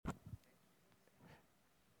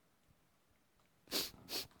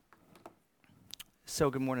So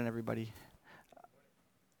good morning, everybody.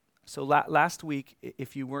 So last week,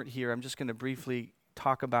 if you weren't here, I'm just going to briefly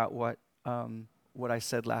talk about what I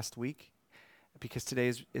said last week, because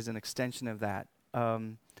today is an extension of that.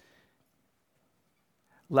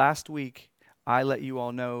 Last week, I let you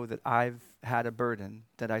all know that I've had a burden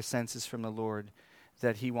that I sense is from the Lord,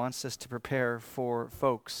 that He wants us to prepare for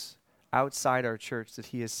folks outside our church that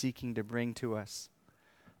He is seeking to bring to us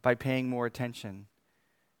by paying more attention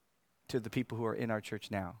to the people who are in our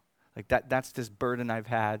church now. Like that's this burden I've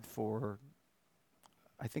had for,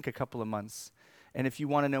 I think, a couple of months. And if you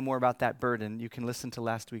want to know more about that burden, you can listen to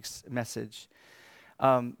last week's message.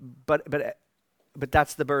 But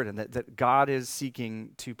that's the burden, that God is seeking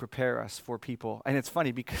to prepare us for people. And it's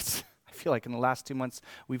funny because I feel like in the last 2 months,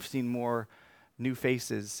 we've seen more new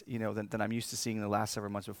faces, than I'm used to seeing in the last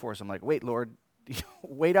several months before. So I'm like, wait, Lord,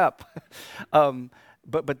 wait up.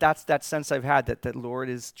 But that's that sense I've had that Lord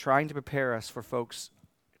is trying to prepare us for folks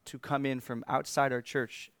to come in from outside our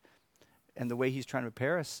church. And the way He's trying to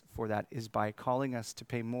prepare us for that is by calling us to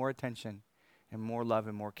pay more attention and more love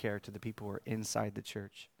and more care to the people who are inside the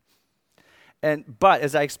church. But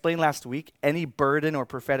as I explained last week, any burden or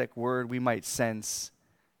prophetic word we might sense,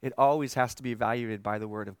 it always has to be evaluated by the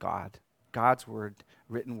word of God. God's word,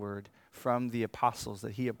 written word, from the apostles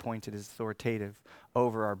that He appointed as authoritative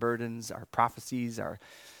over our burdens, our prophecies, our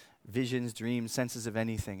visions, dreams, senses of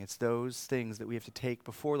anything. It's those things that we have to take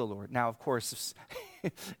before the Lord. Now, of course,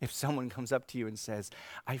 if someone comes up to you and says,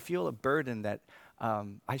 I feel a burden that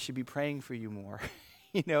I should be praying for you more,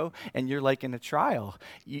 and you're like in a trial,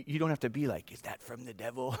 you don't have to be like, is that from the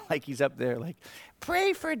devil? Like he's up there like,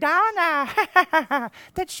 pray for Donna,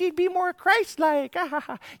 that she'd be more Christ-like.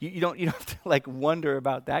 You don't have to like wonder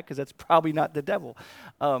about that, because that's probably not the devil.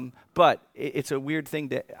 But it's a weird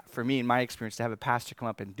thing for me, in my experience, to have a pastor come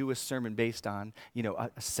up and do a sermon based on, a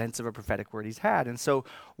sense of a prophetic word he's had. And so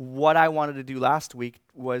what I wanted to do last week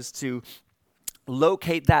was to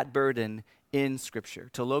locate that burden in Scripture,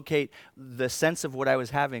 to locate the sense of what I was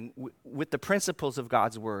having with the principles of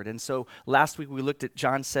God's Word. And so last week we looked at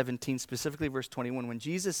John 17, specifically verse 21, when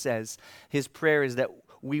Jesus says His prayer is that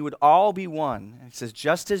we would all be one. And He says,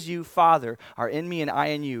 just as you, Father, are in me and I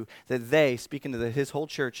in you, that they, speaking to His whole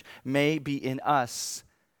church, may be in us,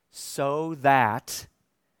 so that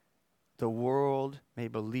the world may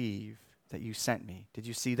believe that you sent me. Did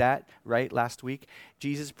you see that, right, last week?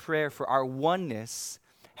 Jesus' prayer for our oneness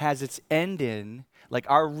has its end in, like,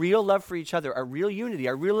 our real love for each other, our real unity,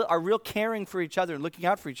 our real caring for each other and looking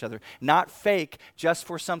out for each other. Not fake, just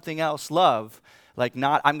for something else love. Like,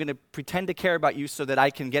 not, I'm going to pretend to care about you so that I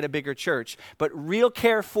can get a bigger church. But real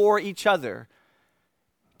care for each other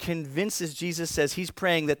convinces, Jesus says, He's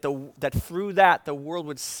praying that through that, the world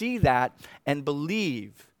would see that and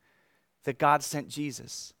believe that God sent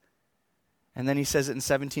Jesus. And then He says it in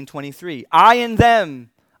 17:23, I and them,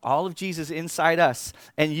 all of Jesus inside us,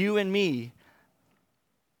 and you and me,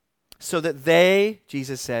 so that they,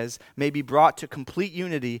 Jesus says, may be brought to complete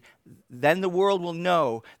unity. Then the world will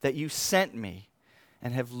know that you sent me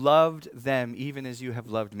and have loved them even as you have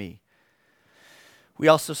loved me. We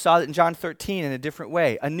also saw that in John 13 in a different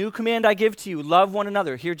way. A new command I give to you, love one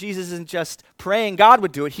another. Here Jesus isn't just praying God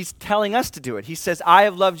would do it, He's telling us to do it. He says, I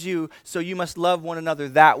have loved you, so you must love one another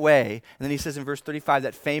that way. And then He says in verse 35,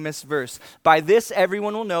 that famous verse, by this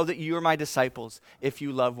everyone will know that you are my disciples, if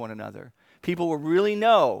you love one another. People will really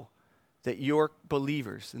know that you're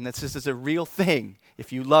believers, and that this is a real thing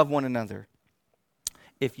if you love one another,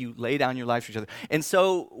 if you lay down your lives for each other. And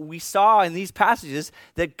so we saw in these passages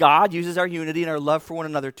that God uses our unity and our love for one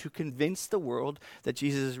another to convince the world that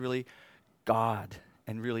Jesus is really God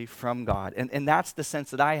and really from God. And that's the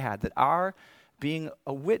sense that I had, that our being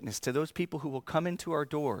a witness to those people who will come into our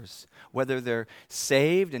doors, whether they're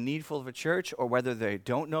saved and needful of a church or whether they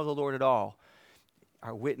don't know the Lord at all,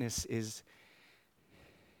 our witness is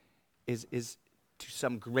to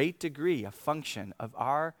some great degree a function of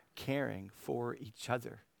our caring for each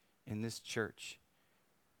other in this church.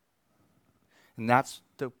 And that's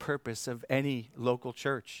the purpose of any local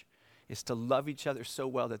church, is to love each other so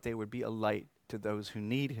well that they would be a light to those who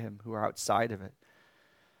need Him, who are outside of it.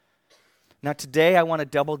 Now today I want to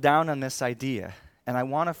double down on this idea, and I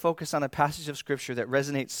want to focus on a passage of Scripture that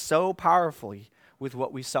resonates so powerfully with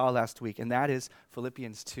what we saw last week, and that is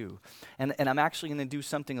Philippians 2. And I'm actually going to do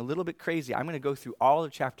something a little bit crazy. I'm going to go through all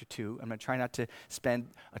of chapter 2. I'm going to try not to spend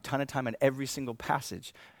a ton of time on every single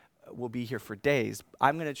passage. We'll be here for days.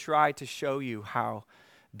 I'm going to try to show you how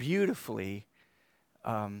beautifully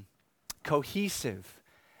cohesive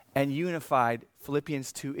and unified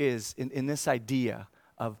Philippians 2 is in this idea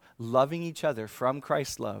of loving each other from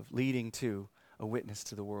Christ's love, leading to a witness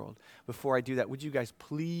to the world. Before I do that, would you guys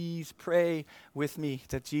please pray with me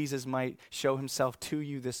that Jesus might show himself to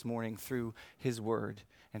you this morning through his word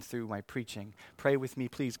and through my preaching. Pray with me,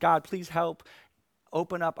 please. God, please help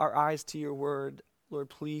open up our eyes to your word. Lord,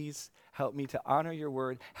 please help me to honor your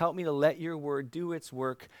word. Help me to let your word do its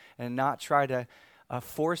work and not try to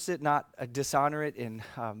force it, not dishonor it and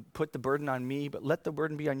put the burden on me, but let the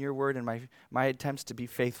burden be on your word and my attempts to be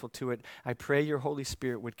faithful to it. I pray your Holy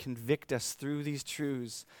Spirit would convict us through these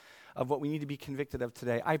truths of what we need to be convicted of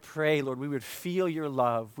today. I pray, Lord, we would feel your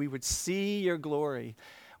love. We would see your glory.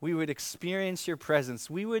 We would experience your presence.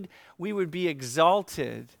 We would be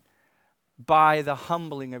exalted by the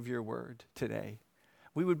humbling of your word today.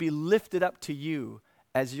 We would be lifted up to you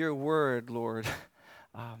as your word, Lord,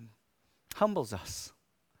 humbles us.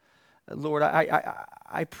 Lord,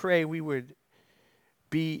 I pray we would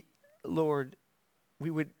be, Lord, we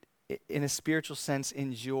would, in a spiritual sense,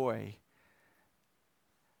 enjoy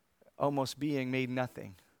almost being made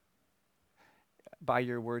nothing by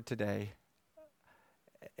your word today.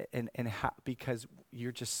 Because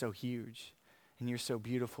you're just so huge and you're so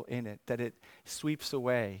beautiful in it that it sweeps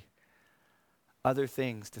away other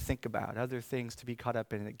things to think about, other things to be caught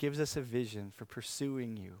up in. It gives us a vision for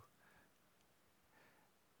pursuing you.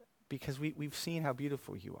 Because we've seen how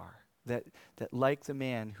beautiful you are. That like the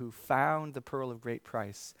man who found the pearl of great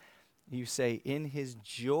price, you say in his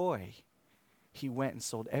joy, he went and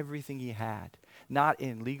sold everything he had. Not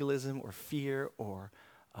in legalism or fear or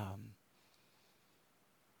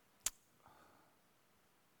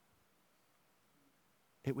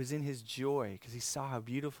it was in his joy because he saw how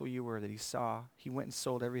beautiful you were that he went and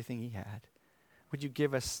sold everything he had. Would you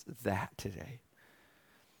give us that today?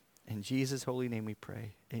 In Jesus' holy name we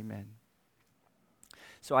pray. Amen.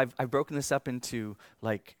 So I've broken this up into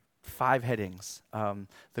like 5 headings.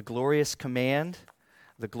 The glorious command,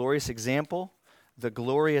 the glorious example, the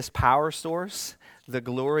glorious power source, the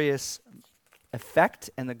glorious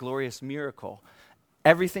effect, and the glorious miracle.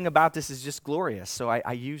 Everything about this is just glorious. So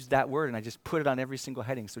I used that word and I just put it on every single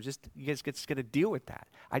heading. So just you guys just got to deal with that.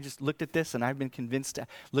 I just looked at this and I've been convinced,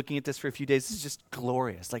 looking at this for a few days, this is just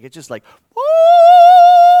glorious. Like it's just like, woo!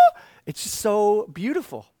 It's just so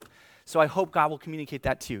beautiful. So I hope God will communicate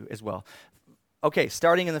that to you as well. Okay,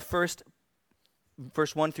 starting in the first,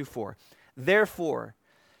 verse 1 through 4. Therefore,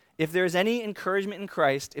 if there is any encouragement in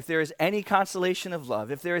Christ, if there is any consolation of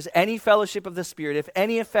love, if there is any fellowship of the Spirit, if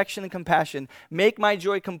any affection and compassion, make my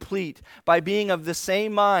joy complete by being of the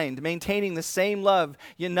same mind, maintaining the same love,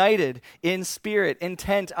 united in spirit,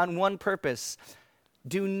 intent on one purpose.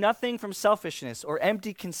 Do nothing from selfishness or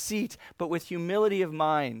empty conceit, but with humility of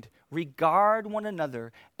mind, regard one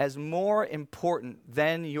another as more important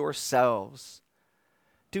than yourselves.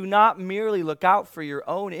 Do not merely look out for your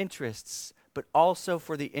own interests, but also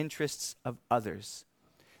for the interests of others.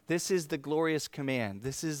 This is the glorious command.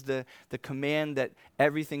 This is the command that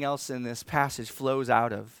everything else in this passage flows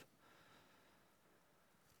out of.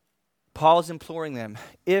 Paul's imploring them,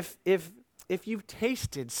 if you've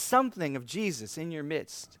tasted something of Jesus in your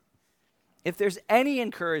midst, if there's any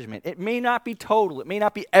encouragement, it may not be total, it may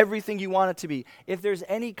not be everything you want it to be. If there's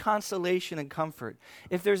any consolation and comfort,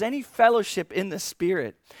 if there's any fellowship in the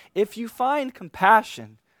Spirit, if you find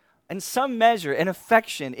compassion and some measure and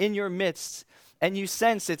affection in your midst, and you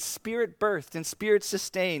sense it's Spirit-birthed and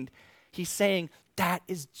Spirit-sustained, he's saying that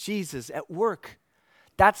is Jesus at work.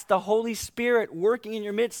 That's the Holy Spirit working in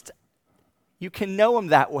your midst. You can know him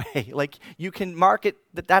that way. Like you can mark it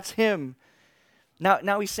that that's him.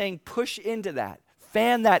 Now he's saying push into that.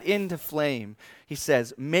 Fan that into flame. He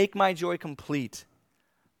says, make my joy complete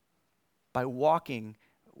by walking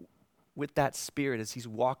with that Spirit as he's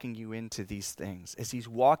walking you into these things, as he's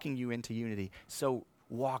walking you into unity. So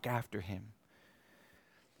walk after him.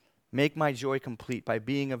 Make my joy complete by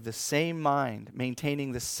being of the same mind,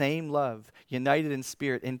 maintaining the same love, united in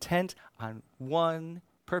spirit, intent on one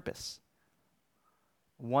purpose.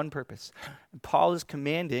 One purpose. And Paul is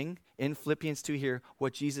commanding in Philippians 2 here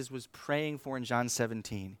what Jesus was praying for in John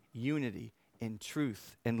 17. Unity in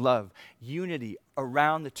truth and love. Unity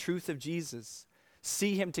around the truth of Jesus.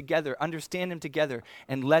 See him together, understand him together,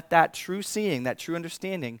 and let that true seeing, that true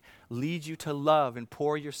understanding lead you to love and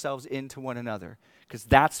pour yourselves into one another. Because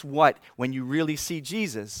that's what, when you really see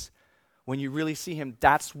Jesus, when you really see him,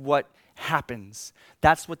 that's what happens.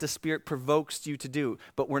 That's what the Spirit provokes you to do.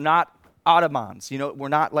 But we're not automatons, we're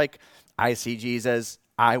not like, I see Jesus,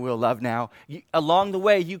 I will love now. Along the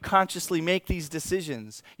way, you consciously make these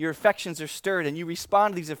decisions. Your affections are stirred and you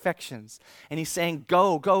respond to these affections. And he's saying,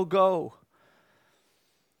 go, go, go.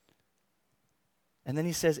 And then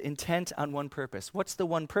he says, intent on one purpose. What's the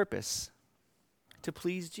one purpose? To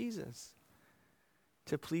please Jesus.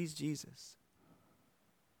 to please Jesus,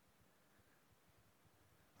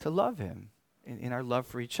 to love him in our love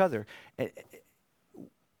for each other.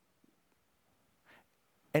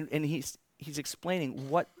 And he's explaining,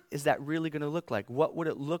 what is that really going to look like? What would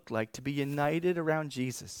it look like to be united around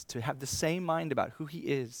Jesus, to have the same mind about who he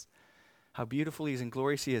is, how beautiful he is and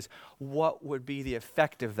glorious he is? What would be the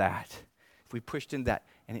effect of that if we pushed in that?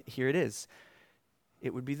 And here it is.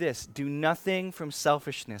 It would be this: do nothing from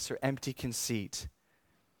selfishness or empty conceit,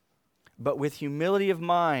 but with humility of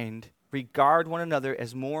mind, regard one another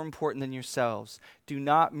as more important than yourselves. Do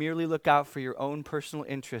not merely look out for your own personal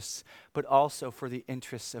interests, but also for the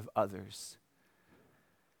interests of others.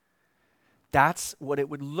 That's what it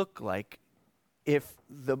would look like if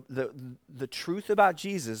the truth about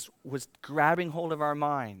Jesus was grabbing hold of our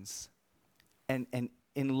minds. And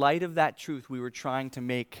in light of that truth, we were trying to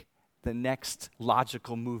make the next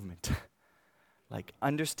logical movement. Like,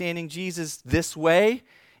 understanding Jesus this way,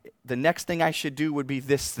 the next thing I should do would be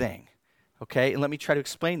this thing. Okay, and let me try to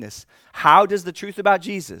explain this. How does the truth about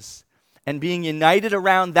Jesus and being united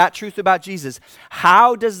around that truth about Jesus,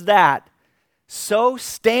 how does that so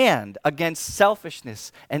stand against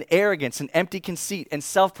selfishness and arrogance and empty conceit and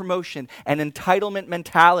self-promotion and entitlement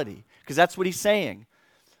mentality? Because that's what he's saying.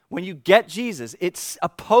 When you get Jesus, it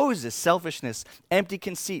opposes selfishness, empty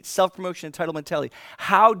conceit, self-promotion, entitlement mentality.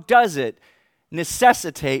 How does it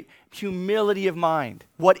necessitate humility of mind?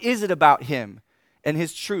 What is it about him and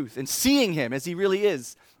his truth and seeing him as he really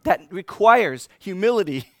is that requires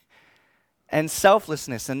humility and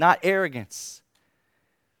selflessness and not arrogance?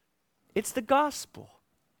 It's the gospel.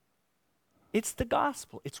 It's the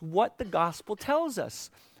gospel. It's what the gospel tells us.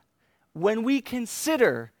 When we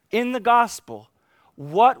consider in the gospel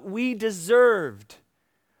what we deserved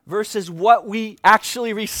versus what we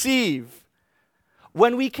actually receive,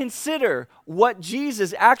 when we consider what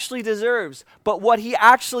Jesus actually deserves but what he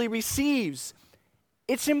actually receives,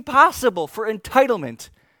 it's impossible for entitlement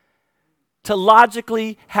to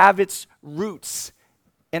logically have its roots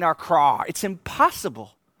in our craw. It's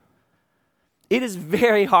impossible. It is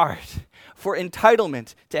very hard for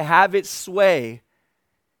entitlement to have its sway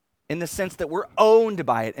in the sense that we're owned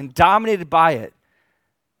by it and dominated by it.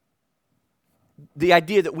 The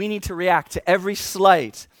idea that we need to react to every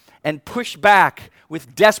slight and push back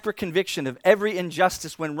with desperate conviction of every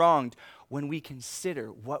injustice when wronged, when we consider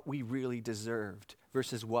what we really deserved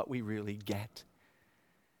versus what we really get.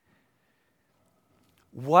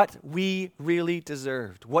 What we really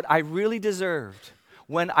deserved, what I really deserved,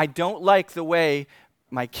 when I don't like the way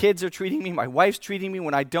my kids are treating me, my wife's treating me,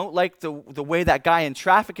 when I don't like the way that guy in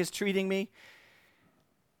traffic is treating me,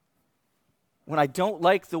 when I don't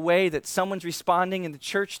like the way that someone's responding in the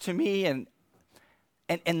church to me, and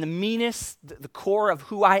the meanness, the core of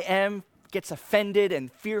who I am gets offended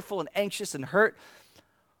and fearful and anxious and hurt,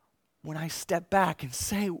 when I step back and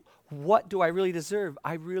say, what do I really deserve?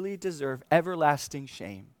 I really deserve everlasting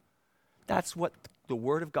shame. That's what the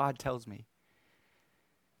Word of God tells me.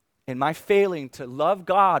 In my failing to love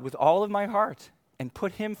God with all of my heart and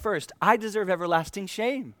put him first, I deserve everlasting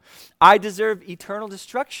shame. I deserve eternal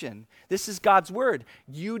destruction. This is God's word.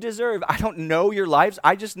 You deserve, I don't know your lives,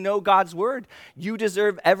 I just know God's word. You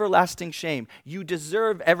deserve everlasting shame. You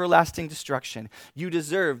deserve everlasting destruction. You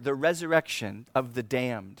deserve the resurrection of the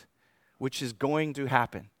damned, which is going to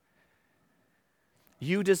happen.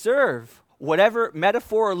 You deserve whatever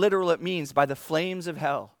metaphor or literal it means by the flames of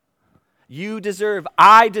hell. You deserve,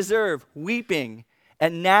 I deserve weeping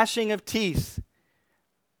and gnashing of teeth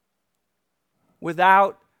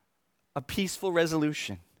without a peaceful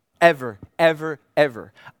resolution. Ever, ever,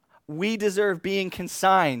 ever. We deserve being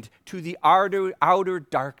consigned to the outer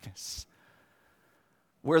darkness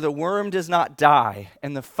where the worm does not die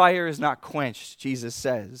and the fire is not quenched, Jesus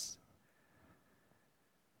says.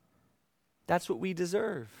 That's what we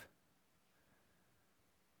deserve.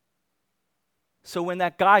 So when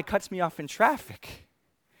that guy cuts me off in traffic,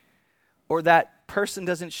 or that person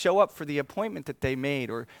doesn't show up for the appointment that they made,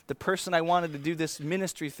 or the person I wanted to do this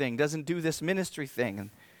ministry thing doesn't do this ministry thing, and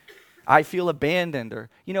I feel abandoned, or,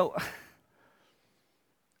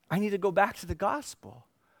 I need to go back to the gospel.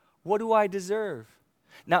 What do I deserve?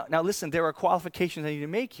 Now listen, there are qualifications I need to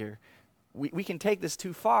make here. We can take this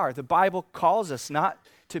too far. The Bible calls us not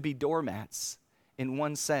to be doormats in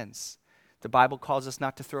one sense. The Bible calls us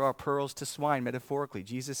not to throw our pearls to swine, metaphorically.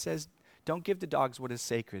 Jesus says, don't give to dogs what is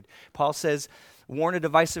sacred. Paul says, warn a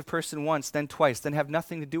divisive person once, then twice, then have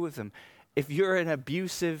nothing to do with them. If you're in an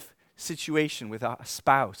abusive situation with a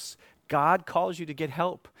spouse, God calls you to get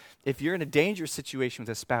help. If you're in a dangerous situation with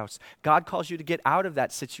a spouse, God calls you to get out of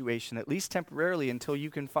that situation, at least temporarily, until you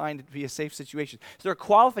can find it to be a safe situation. So there are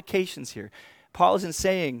qualifications here. Paul isn't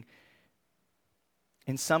saying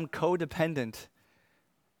in some codependent,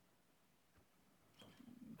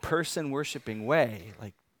 person-worshiping way,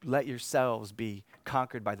 like, let yourselves be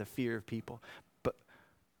conquered by the fear of people.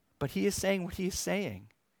 But he is saying what he is saying.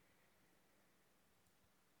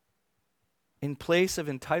 In place of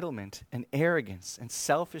entitlement and arrogance and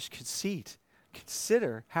selfish conceit,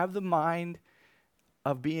 have the mind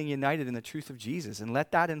of being united in the truth of Jesus, and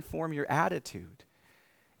let that inform your attitude.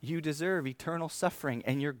 You deserve eternal suffering,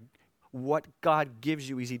 and what God gives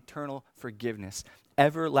you is eternal forgiveness,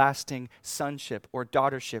 everlasting sonship or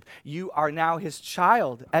daughtership. You are now his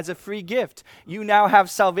child as a free gift. You now have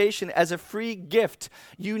salvation as a free gift.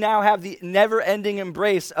 You now have the never-ending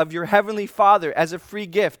embrace of your heavenly Father as a free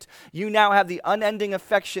gift. You now have the unending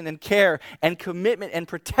affection and care and commitment and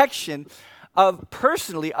protection of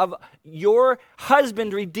your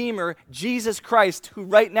husband redeemer, Jesus Christ, who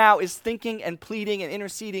right now is thinking and pleading and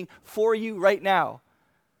interceding for you right now.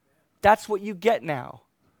 That's what you get now.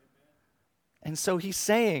 And so he's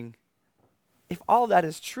saying, if all that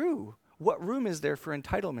is true, what room is there for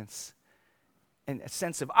entitlements and a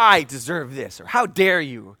sense of, I deserve this, or how dare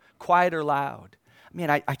you, quiet or loud?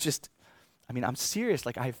 I'm serious.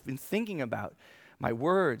 Like, I've been thinking about my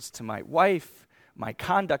words to my wife, my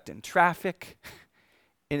conduct in traffic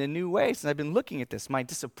in a new way since I've been looking at this, my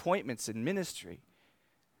disappointments in ministry.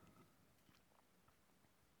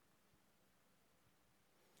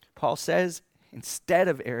 Paul says, instead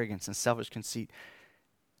of arrogance and selfish conceit,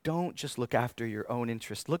 don't just look after your own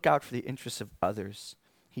interests. Look out for the interests of others.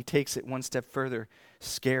 He takes it one step further.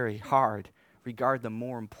 Scary, hard. Regard them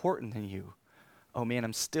more important than you. Oh man,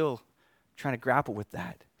 I'm still trying to grapple with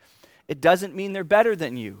that. It doesn't mean they're better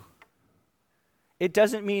than you. It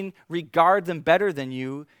doesn't mean regard them better than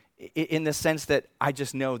you in the sense that I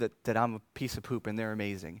just know that I'm a piece of poop and they're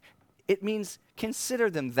amazing. It means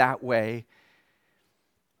consider them that way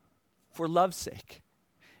for love's sake.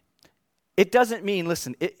 It doesn't mean,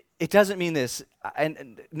 listen, it doesn't mean this,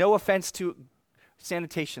 and no offense to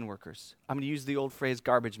sanitation workers. I'm going to use the old phrase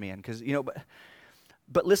garbage man, because,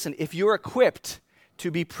 but listen, if you're equipped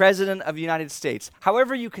to be president of the United States,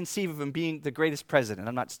 however you conceive of him being the greatest president,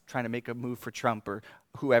 I'm not trying to make a move for Trump or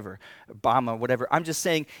whoever, Obama, whatever, I'm just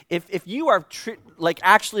saying, if you are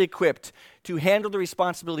actually equipped to handle the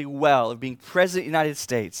responsibility well of being president of the United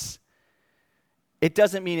States, it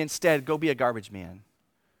doesn't mean instead go be a garbage man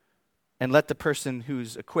and let the person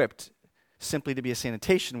who's equipped simply to be a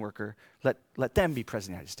sanitation worker, let them be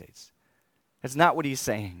president of the United States. That's not what he's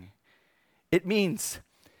saying. It means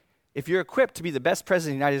if you're equipped to be the best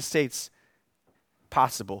president of the United States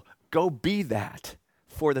possible, go be that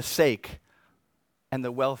for the sake and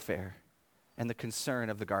the welfare and the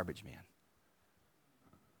concern of the garbage man.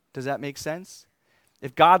 Does that make sense?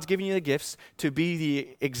 If God's giving you the gifts to be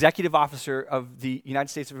the executive officer of the United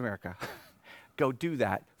States of America, go do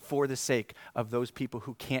that for the sake of those people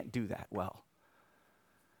who can't do that well.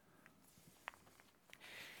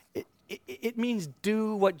 It means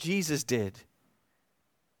do what Jesus did.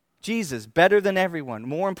 Jesus, better than everyone,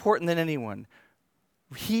 more important than anyone.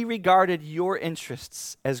 He regarded your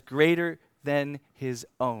interests as greater than his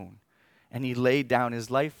own, and he laid down his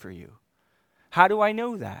life for you. How do I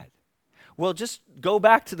know that? Well, just go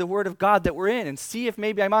back to the Word of God that we're in and see if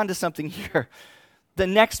maybe I'm onto something here. The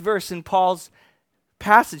next verse in Paul's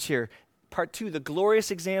passage here, part 2, the glorious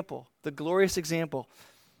example.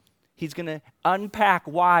 He's going to unpack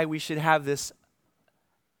why we should have this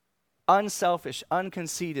unselfish,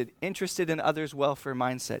 unconceited, interested in others' welfare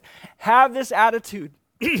mindset. Have this attitude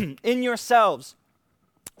in yourselves,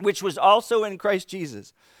 which was also in Christ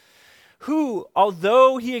Jesus, who,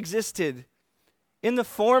 although he existed in the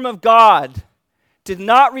form of God, did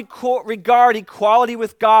not regard equality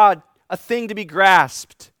with God a thing to be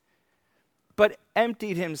grasped, but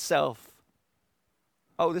emptied himself.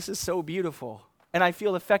 Oh, this is so beautiful. And I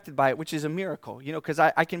feel affected by it, which is a miracle, because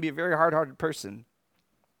I can be a very hard-hearted person.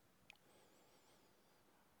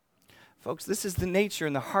 Folks, this is the nature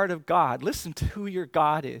and the heart of God. Listen to who your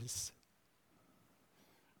God is.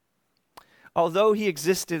 Although he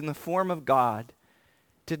existed in the form of God,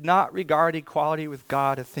 did not regard equality with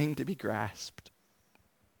God a thing to be grasped.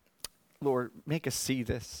 Lord, make us see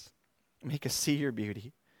this. Make us see your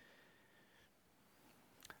beauty.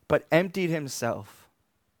 But emptied himself.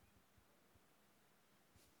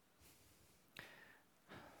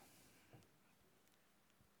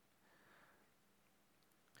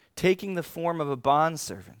 Taking the form of a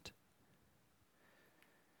bondservant,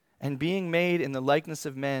 and being made in the likeness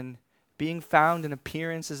of men, being found in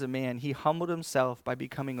appearance as a man, he humbled himself by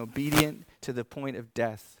becoming obedient to the point of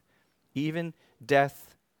death, even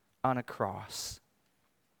death on a cross.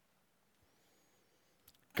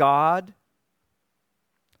 God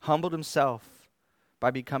humbled himself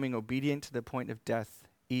by becoming obedient to the point of death,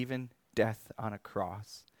 even death on a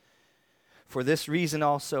cross. For this reason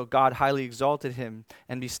also God highly exalted him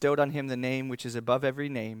and bestowed on him the name which is above every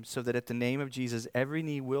name, so that at the name of Jesus every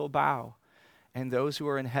knee will bow, and those who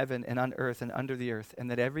are in heaven and on earth and under the earth, and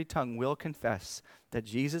that every tongue will confess that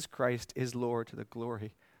Jesus Christ is Lord, to the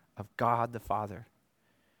glory of God the Father.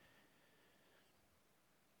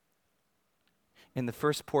 In the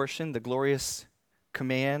first portion, the glorious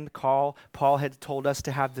command, call, Paul had told us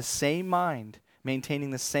to have the same mind,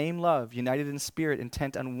 maintaining the same love, united in spirit,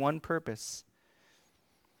 intent on one purpose.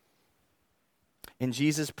 In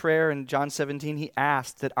Jesus' prayer in John 17, he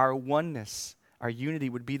asked that our oneness, our unity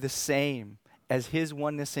would be the same as his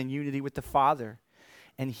oneness and unity with the Father.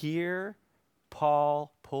 And here,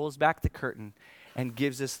 Paul pulls back the curtain and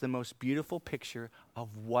gives us the most beautiful picture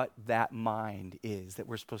of what that mind is that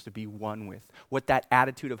we're supposed to be one with, what that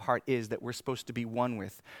attitude of heart is that we're supposed to be one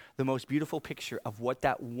with. The most beautiful picture of what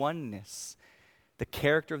that oneness, the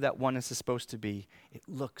character of that oneness is supposed to be. It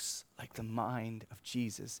looks like the mind of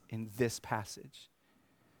Jesus in this passage.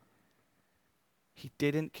 He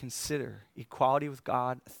didn't consider equality with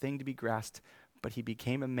God a thing to be grasped, but he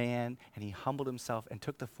became a man, and he humbled himself and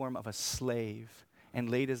took the form of a slave and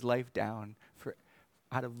laid his life down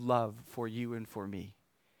out of love for you and for me.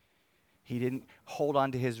 He didn't hold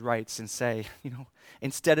on to his rights and say,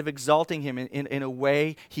 instead of exalting him in a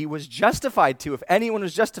way he was justified to, if anyone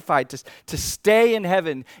was justified to stay in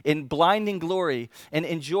heaven in blinding glory and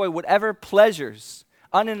enjoy whatever pleasures,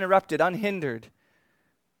 uninterrupted, unhindered,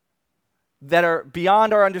 that are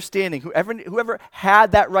beyond our understanding. Whoever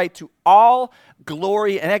had that right to all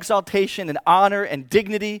glory and exaltation and honor and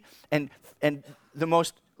dignity and the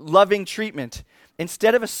most loving treatment,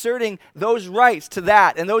 instead of asserting those rights to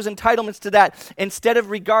that and those entitlements to that, instead of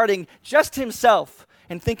regarding just himself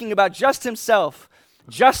and thinking about just himself,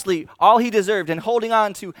 justly all he deserved, and holding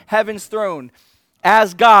on to heaven's throne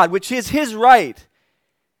as God, which is his right.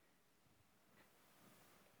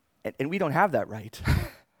 And we don't have that right.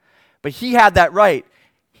 But he had that right.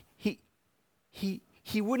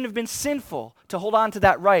 He wouldn't have been sinful to hold on to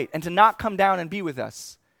that right and to not come down and be with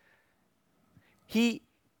us. He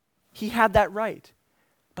had that right,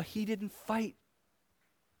 but he didn't fight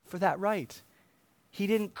for that right. He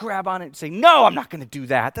didn't grab on it and say, no, I'm not going to do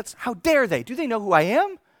that. How dare they? Do they know who I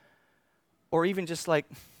am? Or even just like,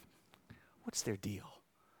 what's their deal?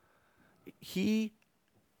 He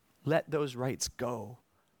let those rights go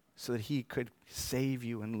so that he could save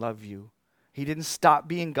you and love you. He didn't stop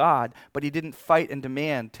being God, but he didn't fight and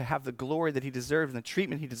demand to have the glory that he deserved and the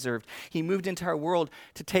treatment he deserved. He moved into our world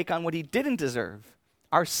to take on what he didn't deserve.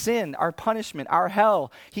 Our sin, our punishment, our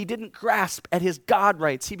hell. He didn't grasp at his God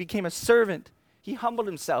rights. He became a servant. He humbled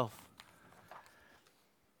himself.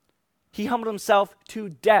 He humbled himself to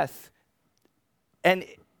death. And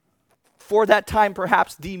for that time,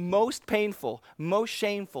 perhaps the most painful, most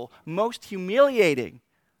shameful, most humiliating,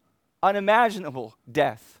 unimaginable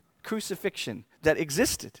death, crucifixion that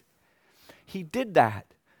existed. He did that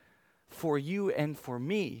for you and for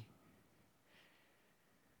me.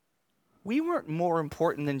 We weren't more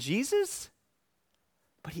important than Jesus,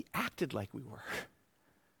 but he acted like we were.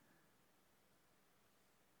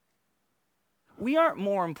 We aren't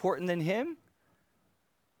more important than him,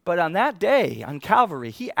 but on that day, on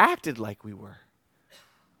Calvary, he acted like we were.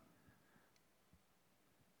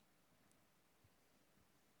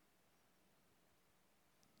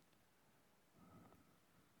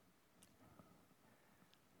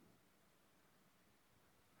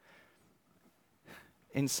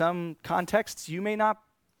 In some contexts, you may not,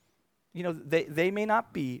 they may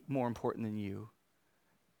not be more important than you.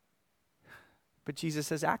 But Jesus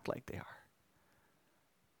says, act like they are.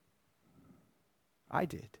 I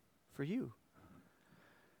did for you.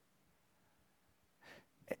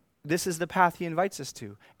 This is the path he invites us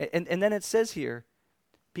to. And then it says here,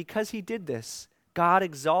 because he did this, God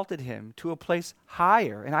exalted him to a place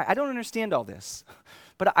higher. And I don't understand all this.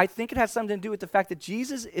 But I think it has something to do with the fact that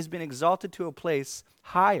Jesus has been exalted to a place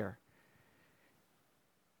higher,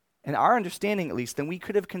 in our understanding at least, than we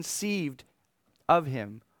could have conceived of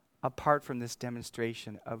him apart from this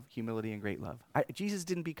demonstration of humility and great love. Jesus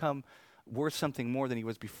didn't become worth something more than he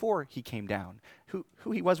was before he came down.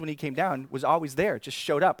 Who he was when he came down was always there, just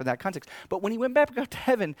showed up in that context. But when he went back up to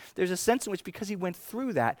heaven, there's a sense in which, because he went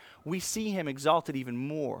through that, we see him exalted even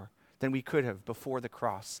more than we could have before the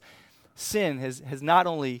cross. Sin has not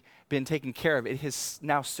only been taken care of, it has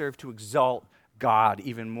now served to exalt God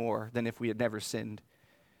even more than if we had never sinned.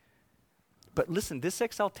 But listen, this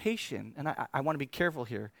exaltation, and I want to be careful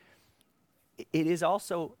here, it is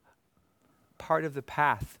also part of the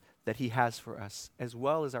path that he has for us. As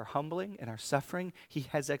well as our humbling and our suffering, he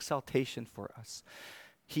has exaltation for us.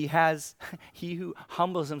 He who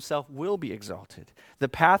humbles himself will be exalted. The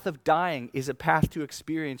path of dying is a path to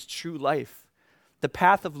experience true life. The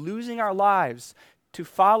path of losing our lives to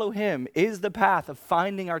follow him is the path of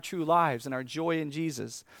finding our true lives and our joy in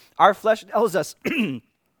Jesus. Our flesh tells us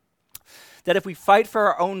that if we fight for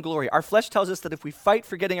our own glory, our flesh tells us that if we fight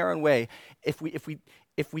for getting our own way, if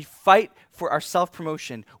we fight for our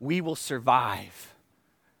self-promotion, we will survive.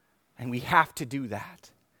 And we have to do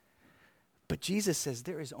that. But Jesus says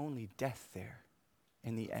there is only death there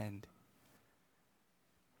in the end.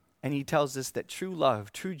 And he tells us that true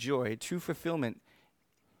love, true joy, true fulfillment,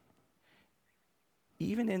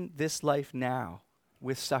 even in this life now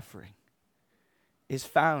with suffering, is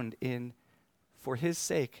found in, for his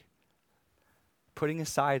sake, putting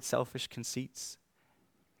aside selfish conceits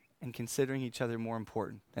and considering each other more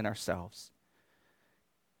important than ourselves.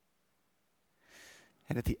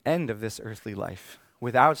 And at the end of this earthly life,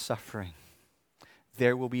 without suffering,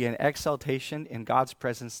 there will be an exaltation in God's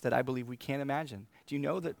presence that I believe we can't imagine. Do you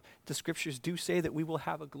know that the scriptures do say that we will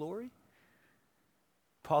have a glory?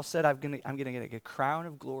 Paul said, I'm going to get a crown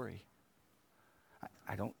of glory.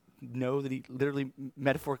 I don't know that he literally,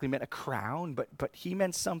 metaphorically meant a crown, but he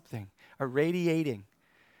meant something, a radiating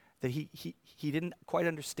that he didn't quite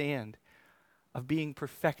understand, of being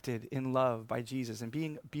perfected in love by Jesus and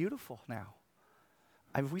being beautiful now.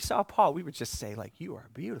 I mean, if we saw Paul, we would just say, like, you are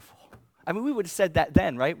beautiful. I mean, we would have said that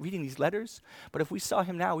then, right? Reading these letters. But if we saw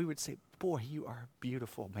him now, we would say, boy, you are a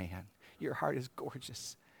beautiful man. Your heart is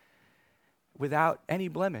gorgeous. Without any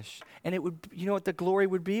blemish. And it would, you know what the glory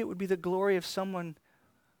would be? It would be the glory of someone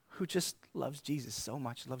who just loves Jesus so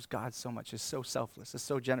much, loves God so much, is so selfless, is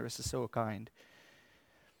so generous, is so kind.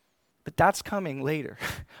 But that's coming later.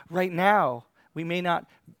 Right now, we may not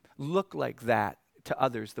look like that to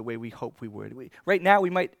others the way we hope we would. Right now,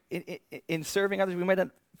 we might, in serving others, we might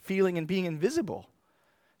end up feeling and being invisible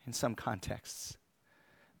in some contexts.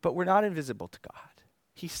 But we're not invisible to God.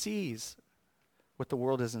 He sees what the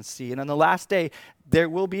world doesn't see. And on the last day, there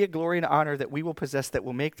will be a glory and honor that we will possess that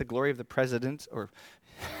will make the glory of the president, or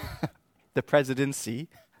the presidency.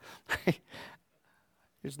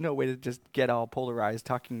 There's no way to just get all polarized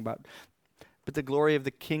talking about, but the glory of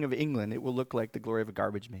the King of England, it will look like the glory of a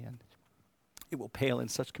garbage man. It will pale in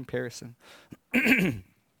such comparison. The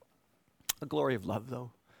glory of love,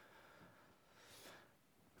 though.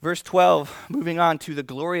 Verse 12, moving on to the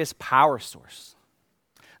glorious power source.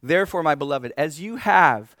 Therefore, my beloved, as you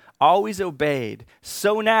have always obeyed,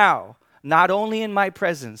 so now, not only in my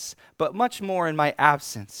presence, but much more in my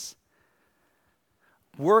absence,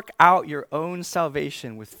 work out your own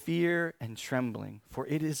salvation with fear and trembling, for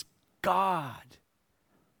it is God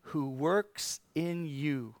who works in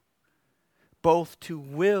you, both to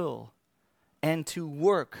will and to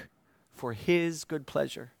work for his good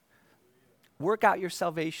pleasure. Work out your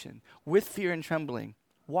salvation with fear and trembling.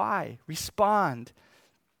 Why? Respond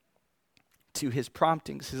to his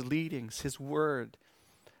promptings, his leadings, his word,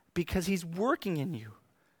 because he's working in you.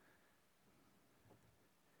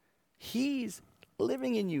 He's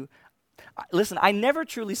living in you. Listen, I never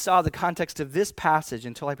truly saw the context of this passage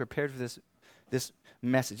until I prepared for this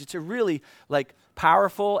message. It's a really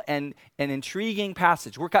powerful and intriguing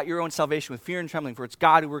passage. Work out your own salvation with fear and trembling, for it's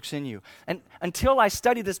God who works in you. And until I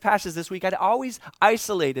studied this passage this week, I'd always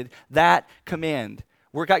isolated that command.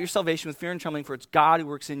 Work out your salvation with fear and trembling, for it's God who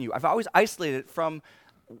works in you. I've always isolated it from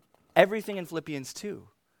everything in Philippians 2.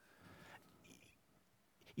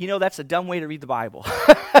 You know, that's a dumb way to read the Bible.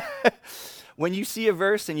 When you see a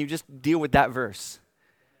verse and you just deal with that verse,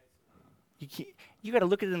 you got to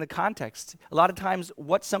look at it in the context. A lot of times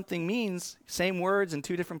what something means, same words in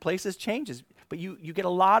two different places, changes. But you get a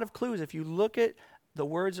lot of clues if you look at the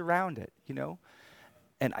words around it, you know.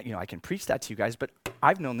 And, I can preach that to you guys, but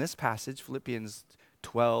I've known this passage, Philippians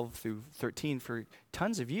 12 through 13, for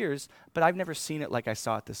tons of years, but I've never seen it like I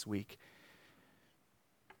saw it this week.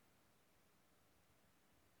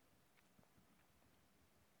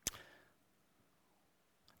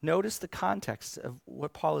 Notice the context of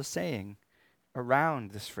what Paul is saying around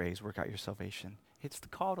this phrase, work out your salvation. It's the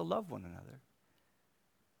call to love one another.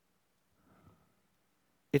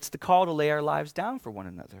 It's the call to lay our lives down for one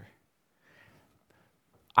another.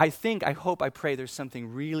 I hope, I pray there's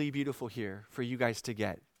something really beautiful here for you guys to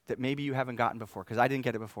get that maybe you haven't gotten before, because I didn't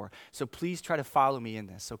get it before. So please try to follow me in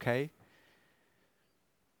this, okay?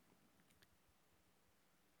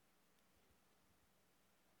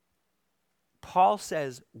 Paul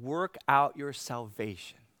says, work out your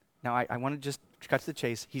salvation. Now, I want to just cut to the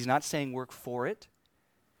chase. He's not saying work for it.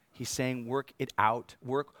 He's saying work it out.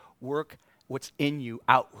 Work what's in you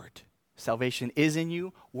outward. Salvation is in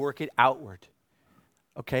you, work it outward.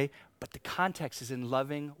 Okay? But the context is in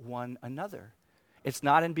loving one another. It's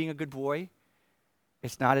not in being a good boy.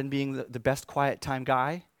 It's not in being the best quiet time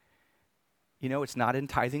guy. It's not in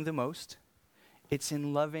tithing the most. It's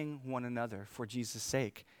in loving one another for Jesus'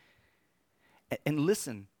 sake. And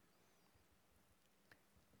listen,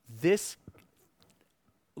 this,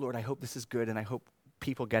 Lord, I hope this is good and I hope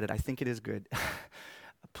people get it. I think it is good.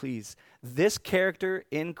 Please. This character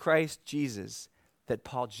in Christ Jesus that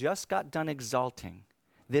Paul just got done exalting,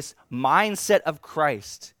 this mindset of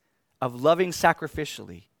Christ, of loving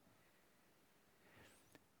sacrificially,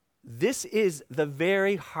 this is the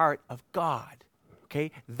very heart of God,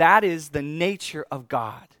 okay? That is the nature of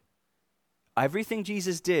God. Everything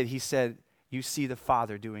Jesus did, he said, you see the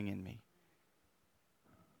Father doing in me.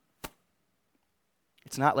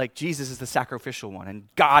 It's not like Jesus is the sacrificial one and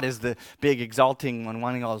God is the big exalting one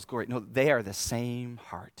wanting all his glory. No, they are the same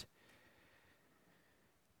heart.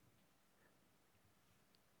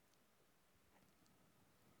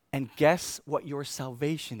 And guess what your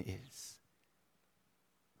salvation is?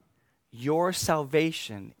 Your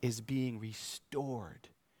salvation is being restored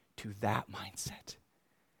to that mindset.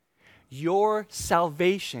 Your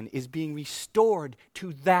salvation is being restored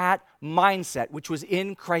to that mindset, which was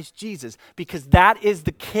in Christ Jesus, because that is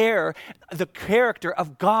the character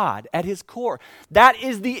of God at his core. That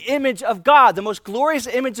is the image of God. The most glorious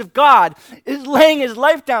image of God is laying his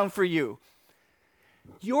life down for you.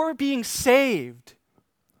 Your being saved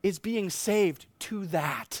is being saved to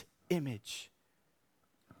that image.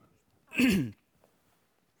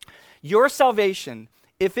 Your salvation,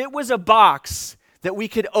 if it was a box that we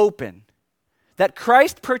could open, that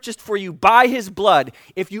Christ purchased for you by his blood,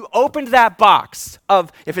 if you opened that box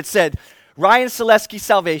if it said Ryan Selesky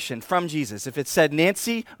salvation from Jesus, if it said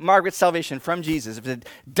Nancy Margaret salvation from Jesus, if it said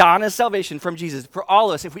Donna's salvation from Jesus, for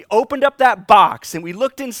all of us, if we opened up that box and we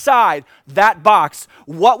looked inside that box,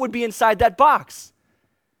 what would be inside that box?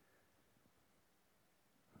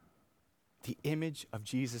 The image of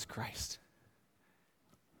Jesus Christ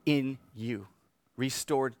in you,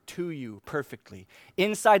 restored to you perfectly.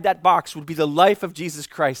 Inside that box would be the life of Jesus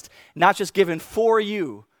Christ, not just given for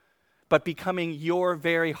you, but becoming your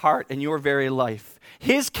very heart and your very life.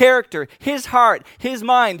 His character, his heart, his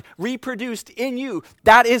mind reproduced in you.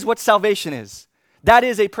 That is what salvation is. That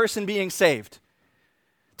is a person being saved.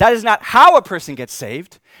 That is not how a person gets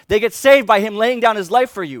saved. They get saved by him laying down his life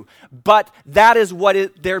for you. But that is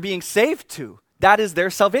what they're being saved to. That is their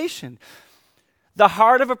salvation. The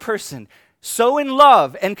heart of a person so in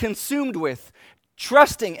love and consumed with,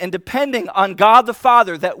 trusting and depending on God the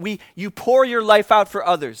Father that you pour your life out for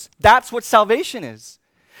others. That's what salvation is.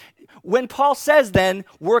 When Paul says then,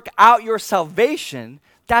 work out your salvation,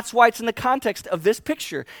 that's why it's in the context of this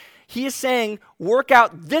picture. He is saying, work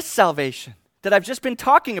out this salvation that I've just been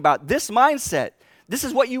talking about, this mindset. This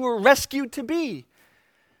is what you were rescued to be.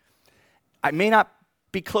 I may not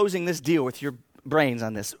be closing this deal with your brains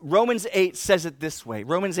on this. Romans 8 says it this way.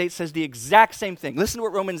 Romans 8 says the exact same thing. Listen to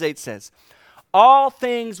what Romans 8 says. All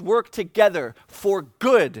things work together for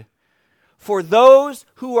good for those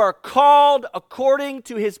who are called according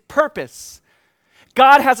to his purpose.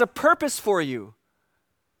 God has a purpose for you.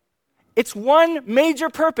 It's one major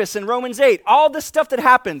purpose in Romans 8. All the stuff that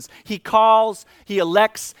happens, he calls, he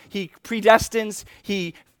elects, he predestines,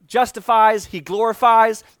 he justifies, he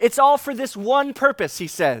glorifies. It's all for this one purpose, he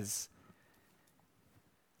says.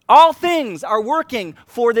 All things are working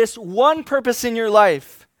for this one purpose in your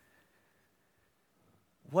life.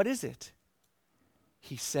 What is it?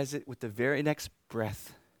 He says it with the very next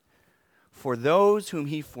breath. For those whom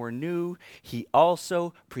he foreknew, he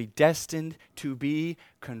also predestined to be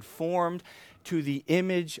conformed to the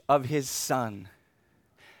image of his Son.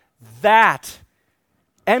 That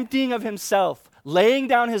emptying of himself, laying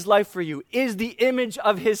down his life for you, is the image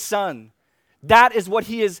of his Son. That is what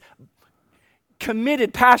he is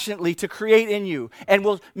committed passionately to create in you and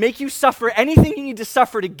will make you suffer anything you need to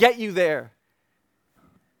suffer to get you there.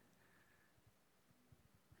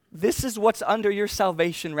 This is what's under your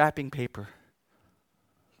salvation wrapping paper,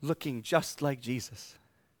 looking just like Jesus.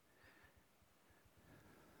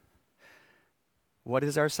 What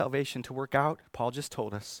is our salvation to work out? Paul just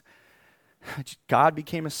told us. God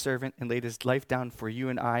became a servant and laid his life down for you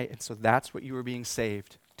and I, and so that's what you were being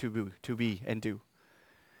saved to be and do.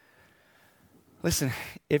 Listen,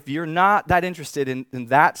 if you're not that interested in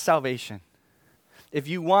that salvation, if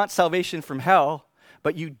you want salvation from hell,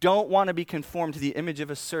 but you don't want to be conformed to the image of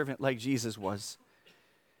a servant like Jesus was,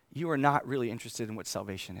 you are not really interested in what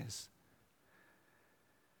salvation is.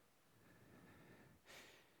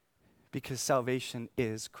 Because salvation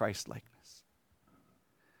is Christ-likeness.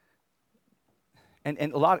 And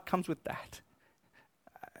a lot comes with that.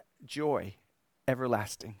 Joy,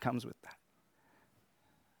 everlasting, comes with that.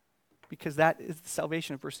 Because that is the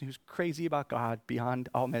salvation of a person who's crazy about God beyond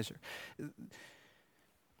all measure.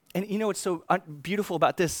 And you know what's so beautiful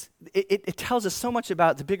about this? It tells us so much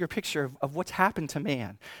about the bigger picture of what's happened to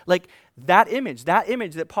man. Like that image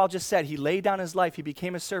that Paul just said, he laid down his life, he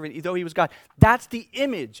became a servant, though he was God. That's the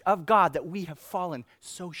image of God that we have fallen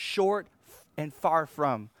so short and far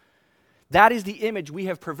from. That is the image we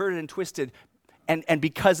have perverted and twisted. And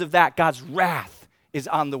because of that, God's wrath is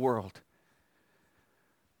on the world.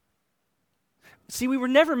 See, we were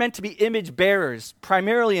never meant to be image bearers,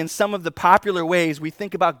 primarily in some of the popular ways we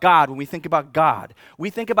think about God when we think about God. We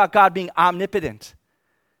think about God being omnipotent.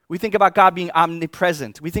 We think about God being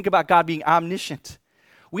omnipresent. We think about God being omniscient.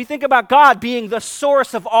 We think about God being the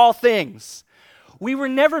source of all things. We were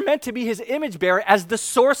never meant to be his image bearer as the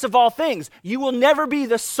source of all things. You will never be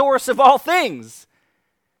the source of all things.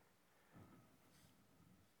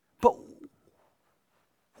 But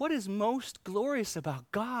what is most glorious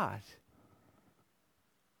about God?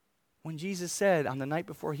 When Jesus said on the night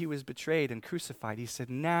before he was betrayed and crucified, he said,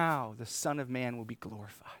 now the Son of Man will be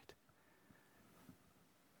glorified.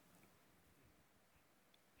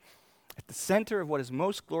 At the center of what is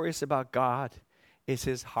most glorious about God is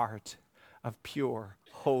his heart of pure,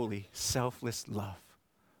 holy, selfless love.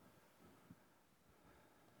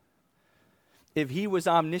 If he was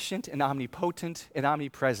omniscient and omnipotent and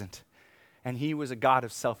omnipresent, and he was a God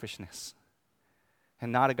of selfishness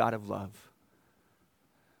and not a God of love,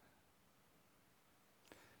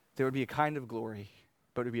 there would be a kind of glory,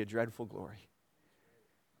 but it would be a dreadful glory.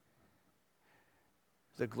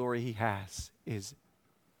 The glory he has is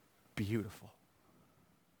beautiful.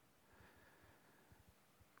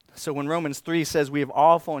 So when Romans 3 says we have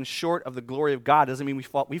all fallen short of the glory of God, doesn't mean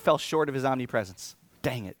we fell short of his omnipresence.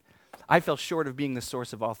 Dang it. I fell short of being the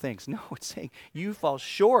source of all things. No, it's saying you fall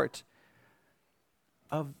short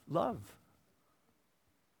of love.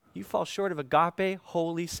 You fall short of agape,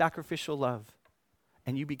 holy, sacrificial love.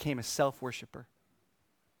 And you became a self-worshiper.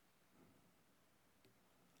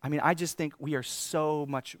 I mean, I just think we are so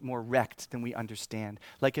much more wrecked than we understand.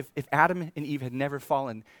 Like if Adam and Eve had never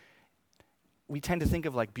fallen, we tend to think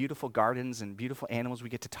of like beautiful gardens and beautiful animals we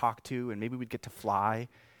get to talk to, and maybe we'd get to fly.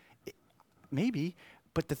 Maybe,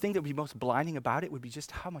 but the thing that would be most blinding about it would be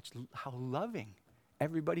just how loving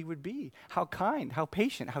everybody would be, how kind, how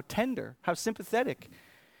patient, how tender, how sympathetic.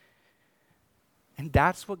 And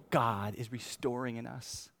that's what God is restoring in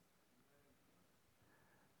us.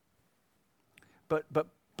 But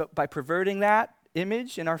by perverting that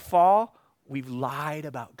image in our fall, we've lied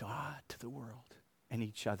about God to the world and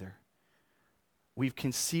each other. We've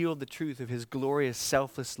concealed the truth of his glorious,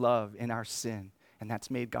 selfless love in our sin, and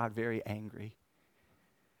that's made God very angry.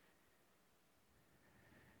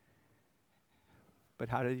 But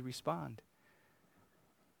how did he respond?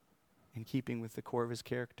 In keeping with the core of his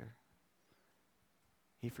character.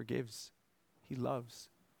 He forgives, he loves,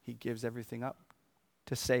 he gives everything up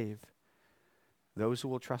to save those who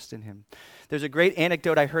will trust in him. There's a great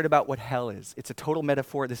anecdote I heard about what hell is. It's a total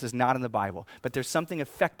metaphor. This is not in the Bible, but there's something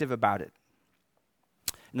effective about it.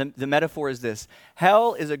 And the metaphor is this.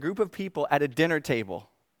 Hell is a group of people at a dinner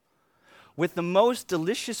table with the most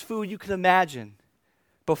delicious food you could imagine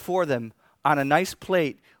before them on a nice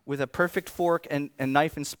plate with a perfect fork and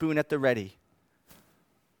knife and spoon at the ready.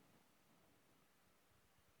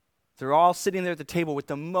 They're all sitting there at the table with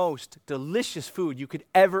the most delicious food you could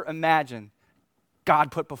ever imagine God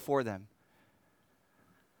put before them.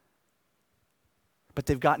 But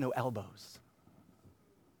they've got no elbows.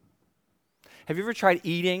 Have you ever tried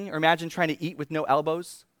eating, or imagine trying to eat with no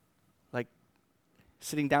elbows? Like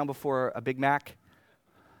sitting down before a Big Mac?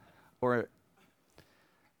 Or,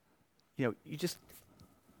 it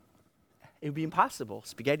would be impossible.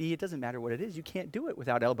 Spaghetti, it doesn't matter what it is. You can't do it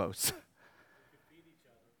without elbows.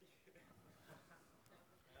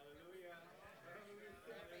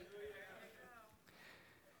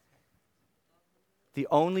 The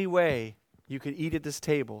only way you could eat at this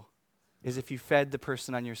table is if you fed the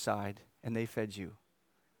person on your side and they fed you.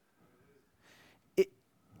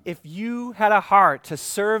 If you had a heart to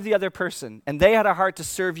serve the other person and they had a heart to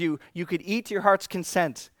serve you, you could eat to your heart's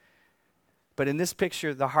consent. But in this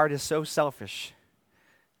picture, the heart is so selfish,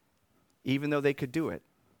 even though they could do it.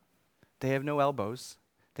 They have no elbows.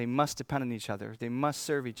 They must depend on each other. They must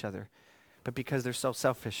serve each other. But because they're so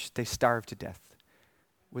selfish, they starve to death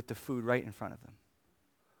with the food right in front of them.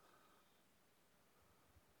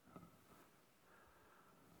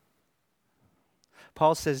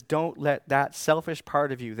 Paul says, don't let that selfish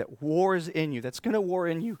part of you that wars in you, that's going to war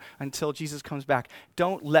in you until Jesus comes back,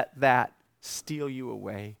 don't let that steal you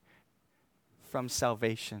away from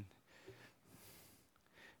salvation.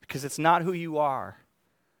 Because it's not who you are.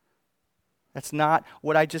 That's not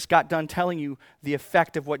what I just got done telling you, the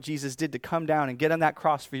effect of what Jesus did to come down and get on that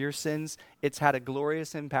cross for your sins. It's had a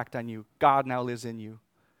glorious impact on you. God now lives in you.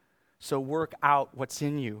 So work out what's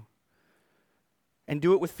in you. And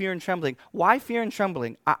do it with fear and trembling. Why fear and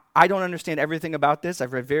trembling? I don't understand everything about this.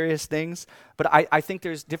 I've read various things, but I think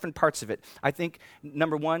there's different parts of it. I think,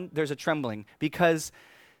 number one, there's a trembling because,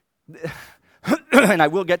 and I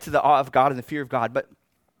will get to the awe of God and the fear of God, but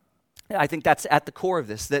I think that's at the core of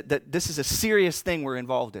this, that this is a serious thing we're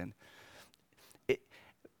involved in.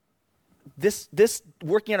 This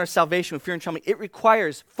working on our salvation with fear and trembling, it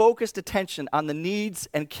requires focused attention on the needs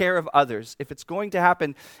and care of others. If it's going to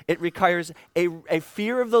happen, it requires a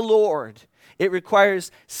fear of the Lord. It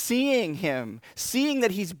requires seeing him, seeing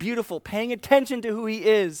that he's beautiful, paying attention to who he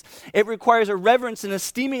is. It requires a reverence and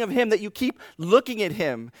esteeming of him, that you keep looking at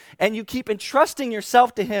him and you keep entrusting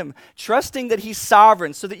yourself to him, trusting that he's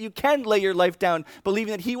sovereign so that you can lay your life down,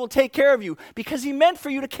 believing that he will take care of you because he meant for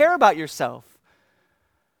you to care about yourself.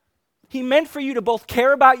 He meant for you to both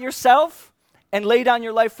care about yourself and lay down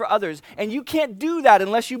your life for others. And you can't do that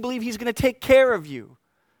unless you believe he's going to take care of you.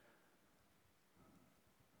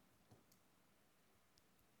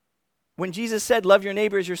 When Jesus said, love your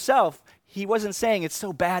neighbor as yourself, he wasn't saying it's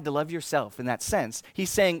so bad to love yourself in that sense. He's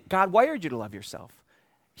saying God wired you to love yourself.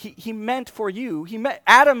 He meant for you.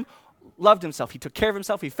 Adam loved himself. He took care of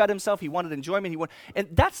himself. He fed himself. He wanted enjoyment. And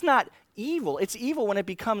that's not evil. It's evil when it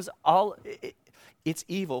becomes It's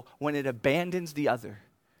evil when it abandons the other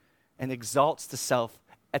and exalts the self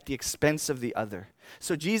at the expense of the other.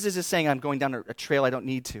 So Jesus is saying, I'm going down a trail I don't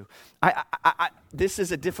need to. This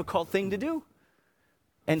is a difficult thing to do.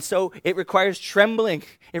 And so it requires trembling.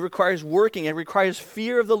 It requires working. It requires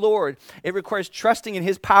fear of the Lord. It requires trusting in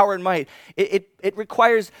his power and might. It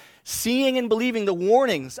requires seeing and believing the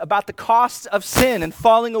warnings about the costs of sin and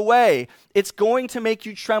falling away. It's going to make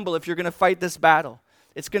you tremble if you're going to fight this battle.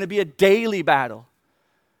 It's going to be a daily battle.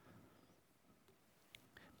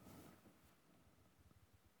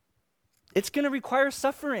 It's going to require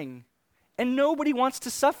suffering. And nobody wants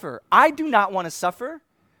to suffer. I do not want to suffer.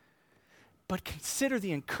 But consider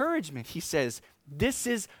the encouragement. He says,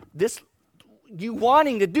 you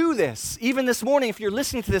wanting to do this. Even this morning, if you're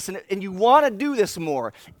listening to this and you want to do this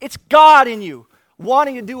more, it's God in you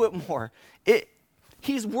wanting to do it more.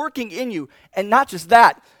 He's working in you. And not just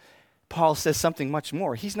that, Paul says something much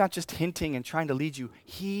more. He's not just hinting and trying to lead you.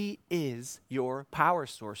 He is your power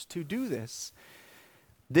source to do this.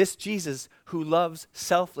 This Jesus who loves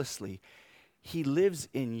selflessly, he lives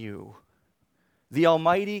in you. The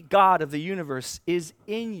Almighty God of the universe is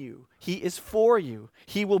in you. He is for you.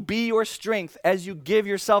 He will be your strength as you give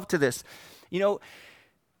yourself to this. You know,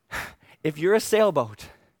 if you're a sailboat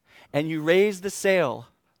and you raise the sail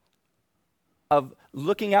of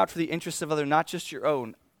looking out for the interests of others, not just your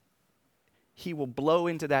own, he will blow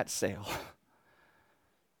into that sail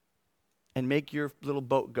and make your little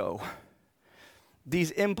boat go.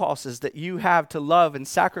 These impulses that you have to love and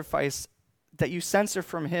sacrifice, that you censor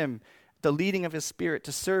from him, the leading of his Spirit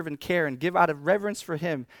to serve and care and give out of reverence for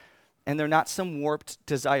him, and they're not some warped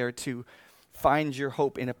desire to find your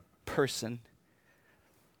hope in a person,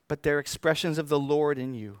 but they're expressions of the Lord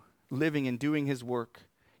in you, living and doing his work.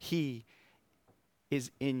 He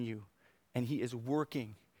is in you, and he is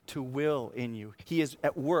working to will in you. He is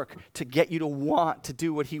at work to get you to want to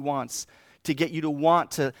do what he wants, to get you to want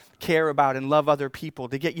to care about and love other people,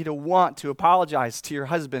 to get you to want to apologize to your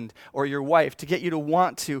husband or your wife, to get you to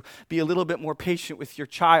want to be a little bit more patient with your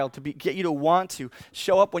child, get you to want to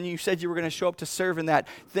show up when you said you were going to show up to serve in that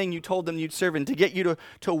thing you told them you'd serve in, to get you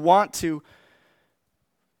to want to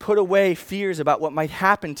put away fears about what might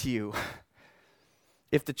happen to you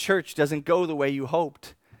if the church doesn't go the way you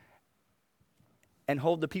hoped, and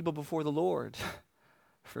hold the people before the Lord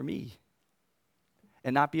for me.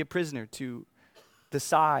 And not be a prisoner to the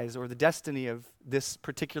size or the destiny of this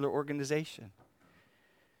particular organization.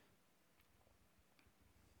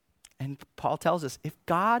 And Paul tells us, if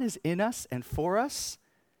God is in us and for us,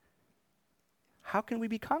 how can we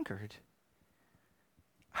be conquered?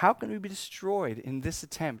 How can we be destroyed in this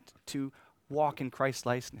attempt to walk in Christ's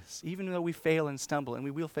likeness? Even though we fail and stumble, and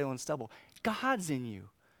we will fail and stumble, God's in you.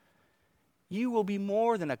 You will be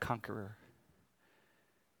more than a conqueror.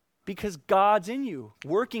 Because God's in you,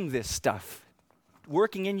 working this stuff,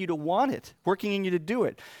 working in you to want it, working in you to do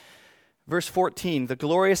it. Verse 14, the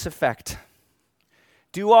glorious effect.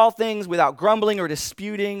 Do all things without grumbling or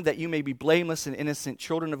disputing, that you may be blameless and innocent,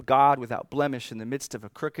 children of God without blemish in the midst of a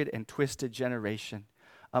crooked and twisted generation,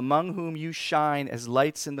 among whom you shine as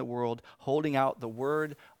lights in the world, holding out the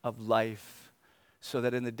word of life, so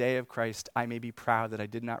that in the day of Christ I may be proud that I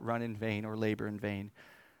did not run in vain or labor in vain.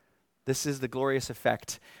 This is the glorious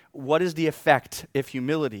effect. What is the effect of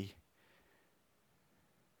humility?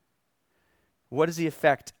 What is the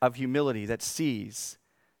effect of humility that sees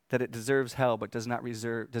that it deserves hell but does not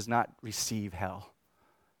receive hell,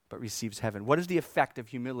 but receives heaven? What is the effect of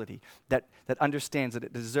humility that understands that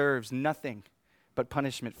it deserves nothing but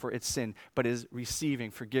punishment for its sin, but is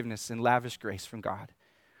receiving forgiveness and lavish grace from God?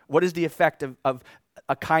 What is the effect of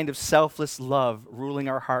a kind of selfless love ruling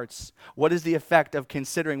our hearts? What is the effect of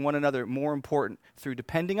considering one another more important through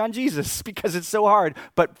depending on Jesus, because it's so hard,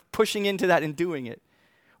 but pushing into that and doing it?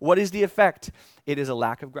 What is the effect? It is a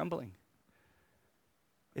lack of grumbling.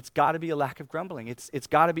 It's got to be a lack of grumbling. It's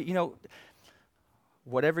got to be,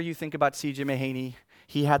 whatever you think about C.J. Mahaney,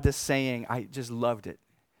 he had this saying, I just loved it.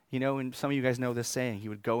 And some of you guys know this saying. He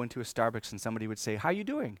would go into a Starbucks and somebody would say, "How you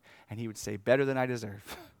doing?" And he would say, "Better than I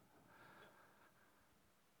deserve."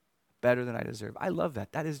 Better than I deserve. I love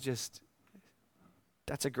that. That's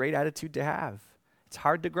a great attitude to have. It's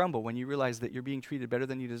hard to grumble when you realize that you're being treated better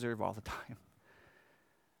than you deserve all the time.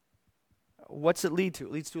 What's it lead to?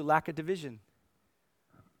 It leads to a lack of division.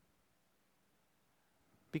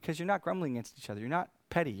 Because you're not grumbling against each other. You're not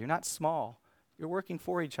petty. You're not small. You're working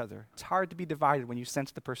for each other. It's hard to be divided when you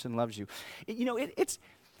sense the person loves you. It's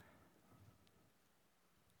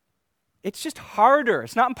just harder.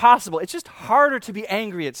 It's not impossible. It's just harder to be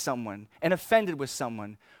angry at someone and offended with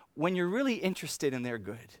someone when you're really interested in their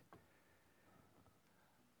good.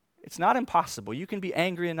 It's not impossible. You can be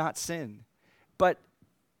angry and not sin. But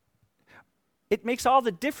it makes all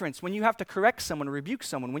the difference when you have to correct someone or rebuke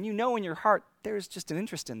someone, when you know in your heart there's just an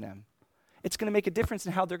interest in them. It's going to make a difference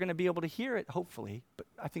in how they're going to be able to hear it, hopefully, but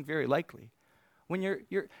I think very likely. When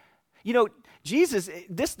Jesus,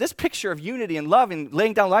 this picture of unity and love and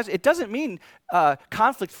laying down lives, it doesn't mean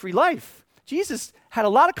conflict-free life. Jesus had a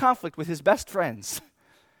lot of conflict with his best friends.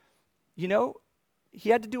 He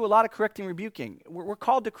had to do a lot of correcting, rebuking. We're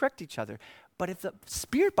called to correct each other. But if the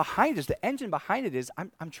spirit behind it, the engine behind it is,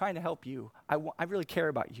 I'm trying to help you. I really care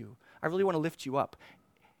about you. I really want to lift you up.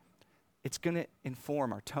 It's going to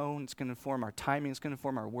inform our tone. It's going to inform our timing. It's going to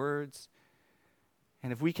inform our words.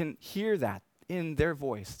 And if we can hear that in their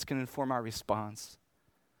voice, it's going to inform our response.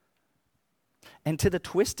 And to the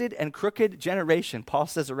twisted and crooked generation, Paul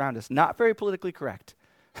says around us, not very politically correct.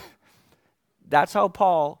 That's how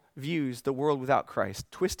Paul views the world without Christ,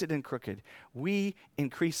 twisted and crooked. We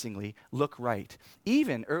increasingly look right.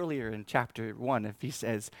 Even earlier in chapter 1, if he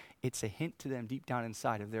says, it's a hint to them deep down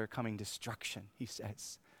inside of their coming destruction, he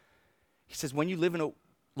says. He says, when you live in a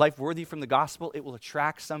life worthy from the gospel, it will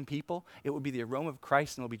attract some people. It will be the aroma of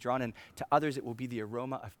Christ and will be drawn in. To others, it will be the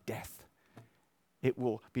aroma of death. It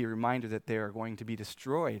will be a reminder that they are going to be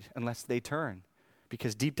destroyed unless they turn.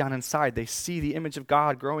 Because deep down inside, they see the image of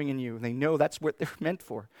God growing in you, and they know that's what they're meant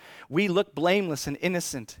for. We look blameless and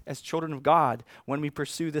innocent as children of God when we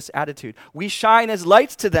pursue this attitude. We shine as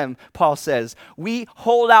lights to them, Paul says. We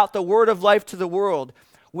hold out the word of life to the world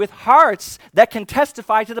with hearts that can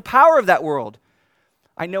testify to the power of that world.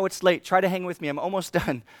 I know it's late. Try to hang with me. I'm almost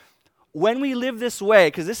done. When we live this way,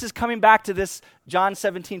 because this is coming back to this John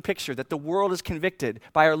 17 picture, that the world is convicted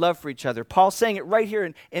by our love for each other. Paul's saying it right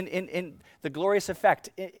here in the glorious effect.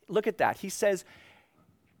 Look at that. He says,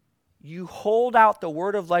 you hold out the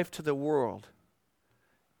word of life to the world.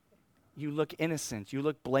 You look innocent. You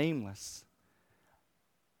look blameless.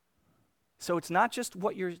 So it's not just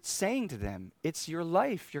what you're saying to them. It's your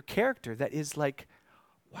life, your character that is like,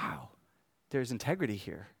 wow, there's integrity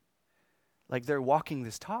here. Like they're walking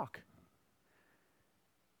this talk.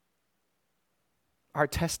 Our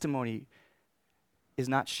testimony is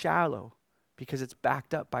not shallow because it's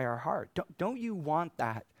backed up by our heart. Don't you want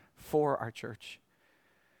that for our church?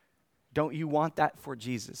 Don't you want that for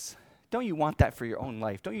Jesus? Don't you want that for your own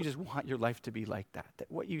life? Don't you just want your life to be like that? That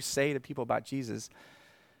what you say to people about Jesus,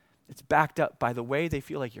 it's backed up by the way they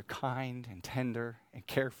feel like you're kind and tender and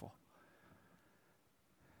careful.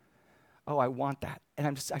 Oh, I want that. And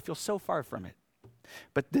I feel so far from it.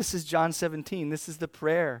 But this is John 17. This is the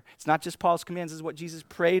prayer. It's not just Paul's commands. This is what Jesus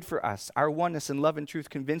prayed for us. Our oneness in love and truth,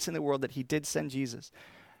 convincing the world that he did send Jesus.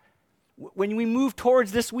 When we move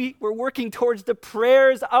towards this week, we're working towards the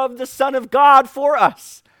prayers of the Son of God for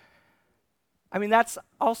us. I mean, that's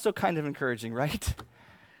also kind of encouraging, right?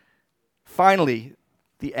 Finally,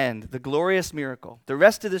 the end, the glorious miracle. The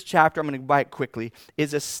rest of this chapter, I'm going to go by it quickly,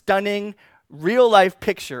 is a stunning, real-life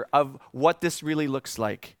picture of what this really looks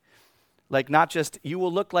like. Like not just, you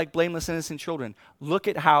will look like blameless, innocent children. Look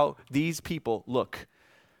at how these people look.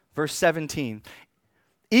 Verse 17.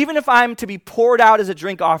 Even if I'm to be poured out as a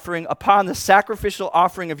drink offering upon the sacrificial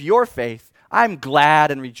offering of your faith, I'm glad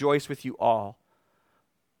and rejoice with you all.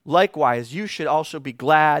 Likewise, you should also be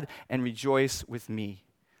glad and rejoice with me.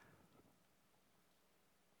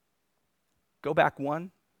 Go back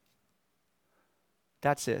one.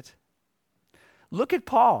 That's it. Look at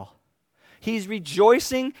Paul. He's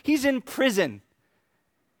rejoicing. He's in prison.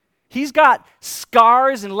 He's got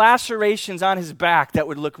scars and lacerations on his back that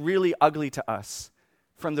would look really ugly to us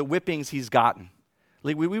from the whippings he's gotten.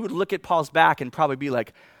 Like we would look at Paul's back and probably be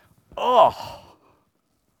like, oh.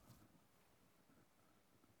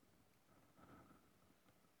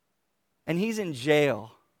 And he's in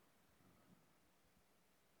jail.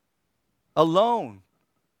 Alone.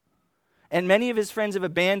 And many of his friends have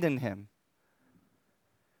abandoned him.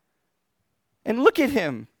 And look at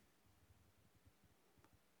him.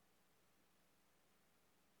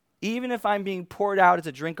 Even if I'm being poured out as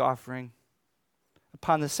a drink offering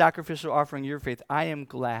upon the sacrificial offering of your faith, I am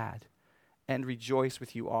glad and rejoice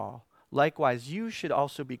with you all. Likewise, you should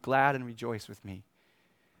also be glad and rejoice with me.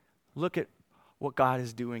 Look at what God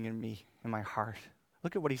is doing in me, in my heart.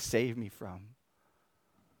 Look at what he saved me from.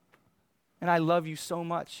 And I love you so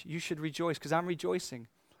much. You should rejoice because I'm rejoicing.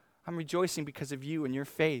 I'm rejoicing because of you and your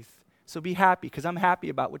faith. So be happy because I'm happy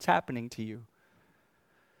about what's happening to you.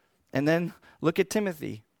 And then look at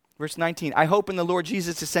Timothy. Verse 19, I hope in the Lord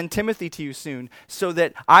Jesus to send Timothy to you soon, so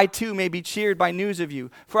that I too may be cheered by news of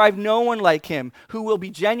you. For I have no one like him who will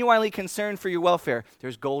be genuinely concerned for your welfare.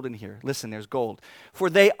 There's gold in here. Listen, there's gold.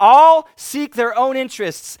 For they all seek their own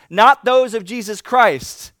interests, not those of Jesus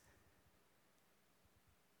Christ.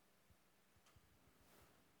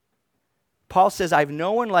 Paul says, I have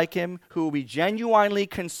no one like him who will be genuinely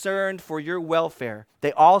concerned for your welfare.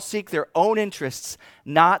 They all seek their own interests,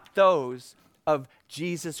 not those of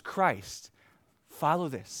Jesus Christ. Follow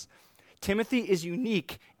this. Timothy is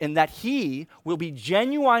unique in that he will be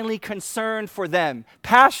genuinely concerned for them,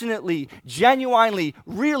 passionately, genuinely,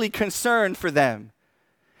 really concerned for them.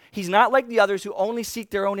 He's not like the others who only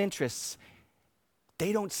seek their own interests.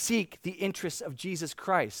 They don't seek the interests of Jesus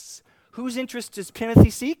Christ. Whose interests does Timothy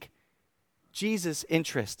seek? Jesus'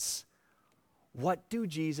 interests. What do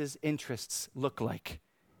Jesus' interests look like?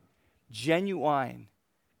 Genuine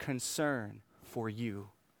concern for you.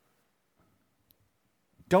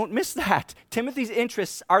 Don't miss that. Timothy's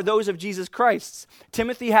interests are those of Jesus Christ's.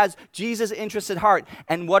 Timothy has Jesus' interests at heart.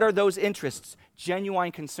 And what are those interests?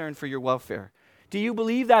 Genuine concern for your welfare. Do you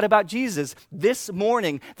believe that about Jesus this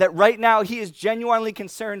morning, that right now he is genuinely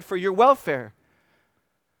concerned for your welfare?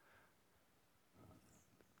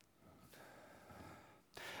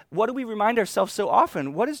 What do we remind ourselves so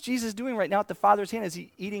often? What is Jesus doing right now at the Father's hand? Is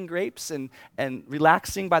he eating grapes and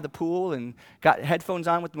relaxing by the pool and got headphones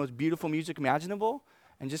on with the most beautiful music imaginable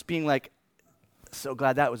and just being like, so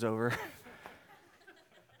glad that was over?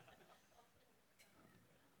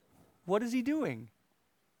 What is he doing?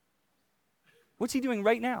 What's he doing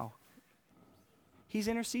right now? He's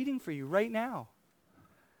interceding for you right now.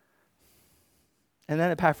 And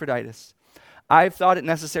then Epaphroditus. I've thought it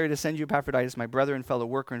necessary to send you Epaphroditus, my brother and fellow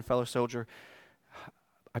worker and fellow soldier.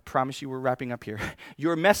 I promise you we're wrapping up here.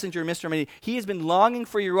 Your messenger, Mr. Many. He has been longing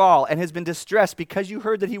for you all and has been distressed because you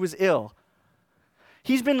heard that he was ill.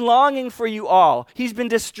 He's been longing for you all. He's been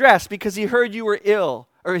distressed because he heard you were ill,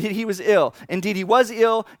 or he was ill. Indeed, he was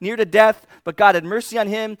ill, near to death, but God had mercy on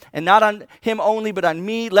him, and not on him only, but on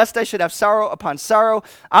me, lest I should have sorrow upon sorrow.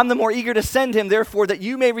 I'm the more eager to send him, therefore, that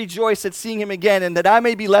you may rejoice at seeing him again, and that I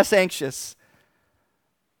may be less anxious.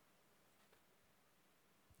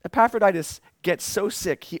 Epaphroditus gets so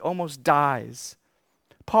sick, he almost dies.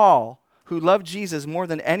 Paul, who loved Jesus more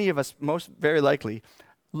than any of us, most very likely,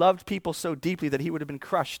 loved people so deeply that he would have been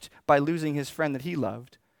crushed by losing his friend that he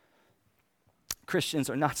loved. Christians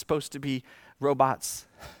are not supposed to be robots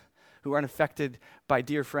who aren't affected by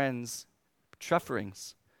dear friends'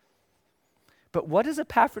 sufferings. But what does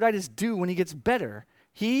Epaphroditus do when he gets better?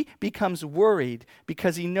 He becomes worried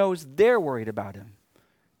because he knows they're worried about him.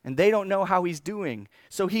 And they don't know how he's doing.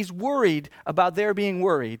 So he's worried about their being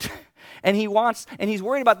worried. and he's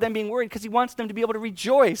worried about them being worried because he wants them to be able to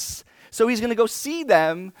rejoice. So he's going to go see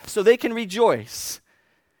them so they can rejoice.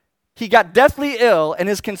 He got deathly ill, and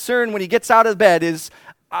his concern when he gets out of bed is,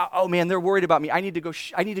 oh man, they're worried about me. I need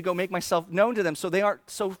to go make myself known to them so they aren't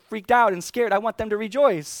so freaked out and scared. I want them to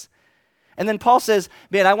rejoice. And then Paul says,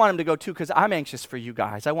 man, I want him to go too because I'm anxious for you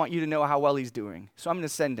guys. I want you to know how well he's doing. So I'm going to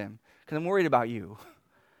send him because I'm worried about you.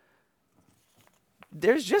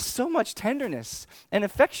 There's just so much tenderness and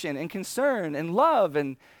affection and concern and love.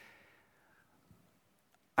 And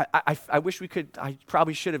I wish we could, I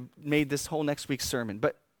probably should have made this whole next week's sermon.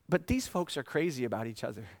 But But these folks are crazy about each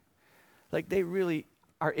other. Like, they really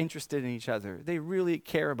are interested in each other. They really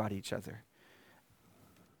care about each other.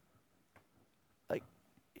 Like,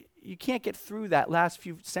 you can't get through that last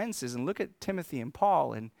few sentences and look at Timothy and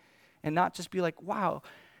Paul and not just be like, wow,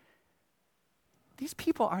 these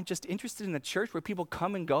people aren't just interested in the church where people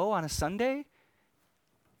come and go on a Sunday,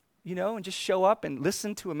 and just show up and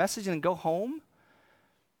listen to a message and go home.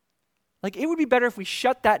 Like, it would be better if we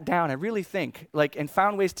shut that down, I really think, and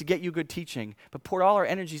found ways to get you good teaching, but poured all our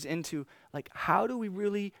energies into, how do we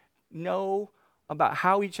really know about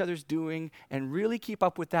how each other's doing and really keep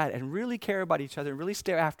up with that and really care about each other and really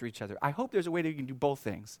stare after each other. I hope there's a way that you can do both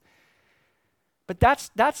things. But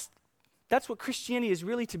that's what Christianity is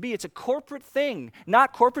really to be. It's a corporate thing.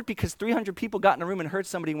 Not corporate because 300 people got in a room and heard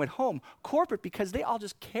somebody and went home. Corporate because they all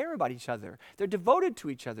just care about each other. They're devoted to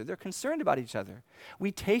each other. They're concerned about each other.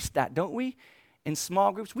 We taste that, don't we? In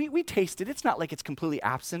small groups, we taste it. It's not like it's completely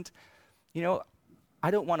absent. I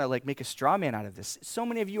don't want to make a straw man out of this. So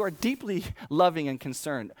many of you are deeply loving and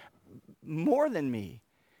concerned, more than me.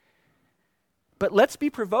 But let's be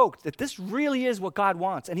provoked that this really is what God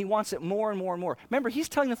wants, and he wants it more and more and more. Remember, he's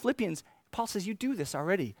telling the Philippians, Paul says, you do this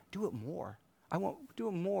already. Do it more. I won't do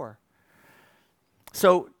it more.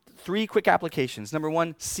 So 3 quick applications. Number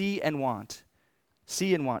 1, see and want.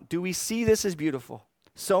 See and want. Do we see this as beautiful?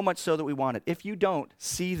 So much so that we want it. If you don't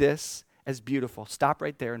see this as beautiful, stop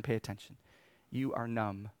right there and pay attention. You are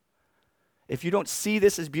numb. If you don't see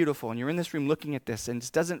this as beautiful and you're in this room looking at this and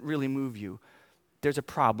it doesn't really move you, there's a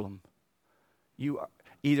problem.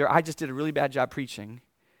 Either I just did a really bad job preaching,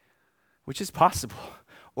 which is possible,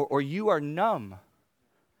 or you are numb.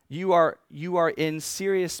 You are in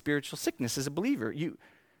serious spiritual sickness as a believer.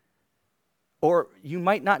 Or you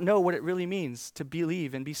might not know what it really means to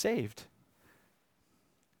believe and be saved.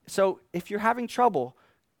 So if you're having trouble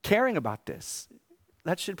caring about this,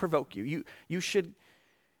 that should provoke you. You should,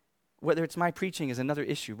 whether it's my preaching is another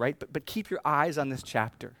issue, right? But keep your eyes on this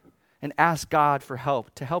chapter and ask God for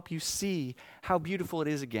help to help you see how beautiful it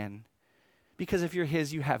is again. Because if you're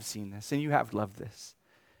his, you have seen this and you have loved this.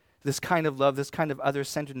 This kind of love, this kind of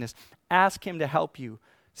other-centeredness. Ask him to help you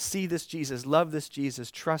see this Jesus, love this Jesus,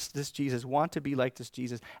 trust this Jesus, want to be like this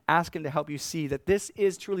Jesus. Ask him to help you see that this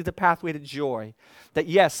is truly the pathway to joy. That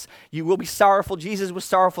yes, you will be sorrowful. Jesus was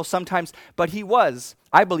sorrowful sometimes, but he was,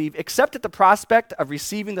 I believe, except at the prospect of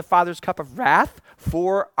receiving the Father's cup of wrath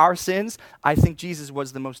for our sins, I think Jesus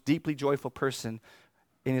was the most deeply joyful person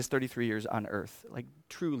in his 33 years on earth.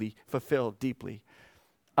 Truly fulfilled deeply,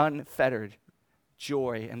 unfettered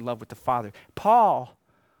joy and love with the Father. Paul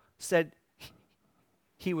said,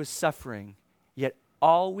 he was suffering, yet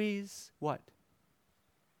always what?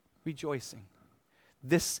 Rejoicing.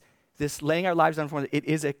 This laying our lives down for it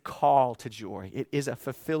is a call to joy. It is a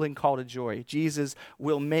fulfilling call to joy. Jesus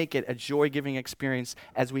will make it a joy-giving experience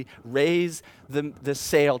as we raise the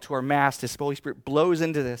sail to our mast. His Holy Spirit blows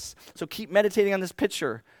into this. So keep meditating on this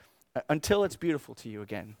picture until it's beautiful to you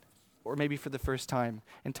again, or maybe for the first time.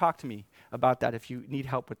 And talk to me about that if you need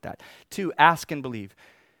help with that. 2, ask and believe.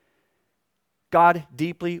 God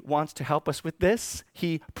deeply wants to help us with this.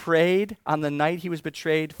 He prayed on the night he was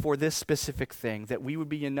betrayed for this specific thing, that we would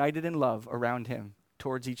be united in love around him,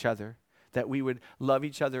 towards each other, that we would love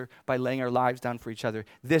each other by laying our lives down for each other.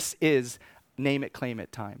 This is name it, claim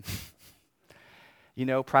it time.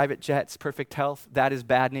 Private jets, perfect health, that is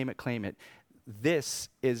bad name it, claim it. This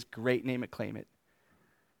is great name it, claim it.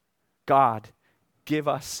 God, give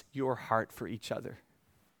us your heart for each other.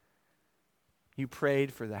 You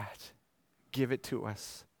prayed for that. Give it to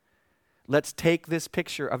us. Let's take this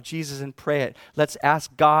picture of Jesus and pray it. Let's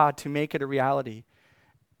ask God to make it a reality.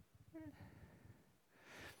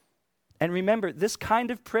 And remember, this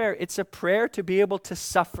kind of prayer, it's a prayer to be able to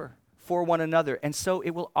suffer for one another. And so it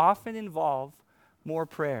will often involve more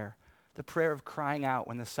prayer. The prayer of crying out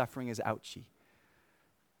when the suffering is ouchy.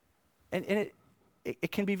 And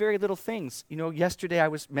it can be very little things. Yesterday I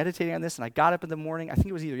was meditating on this and I got up in the morning, I think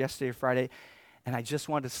it was either yesterday or Friday, and I just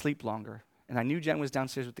wanted to sleep longer. And I knew Jen was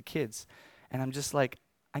downstairs with the kids. And I'm just like,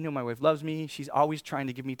 I know my wife loves me. She's always trying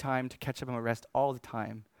to give me time to catch up on my rest all the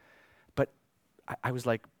time. But I was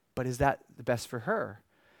like, but is that the best for her?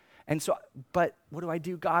 And so, but what do I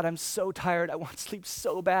do? God, I'm so tired. I want sleep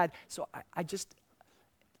so bad. So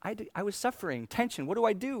I was suffering tension. What do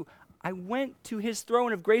I do? I went to his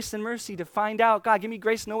throne of grace and mercy to find out, God, give me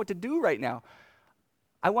grace to know what to do right now.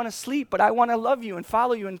 I want to sleep, but I want to love you and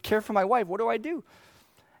follow you and care for my wife. What do I do?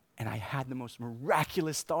 And I had the most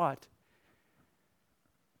miraculous thought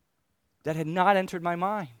that had not entered my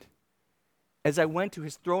mind. As I went to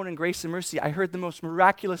his throne in grace and mercy, I heard the most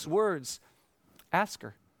miraculous words. Ask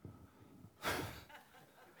her.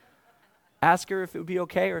 Ask her if it would be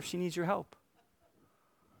okay or if she needs your help.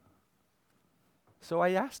 So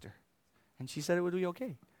I asked her, and she said it would be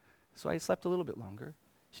okay. So I slept a little bit longer.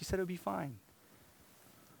 She said it would be fine.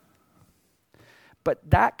 But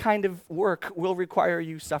that kind of work will require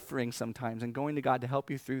you suffering sometimes and going to God to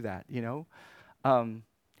help you through that, you know.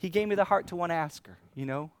 He gave me the heart to want to ask her, you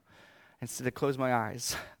know, instead of close my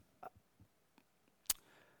eyes.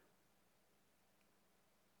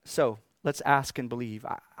 So let's ask and believe.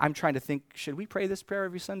 I'm trying to think, should we pray this prayer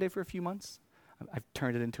every Sunday for a few months? I've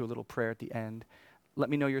turned it into a little prayer at the end. Let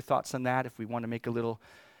me know your thoughts on that if we want to make a little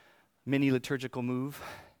mini liturgical move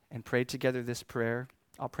and pray together this prayer.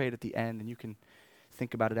 I'll pray it at the end and you can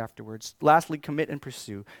think about it afterwards. Lastly, commit and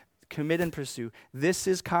pursue. Commit and pursue. This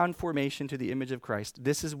is conformation to the image of Christ.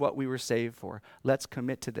 This is what we were saved for. Let's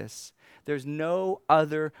commit to this. There's no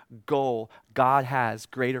other goal God has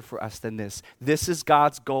greater for us than this. This is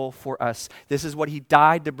God's goal for us. This is what he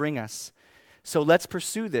died to bring us. So let's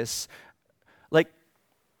pursue this. Like,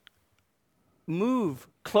 move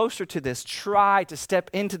closer to this. Try to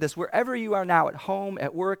step into this wherever you are now, at home,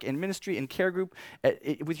 at work, in ministry, in care group,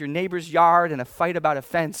 with your neighbor's yard, and a fight about a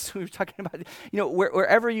fence. We were talking about, you know,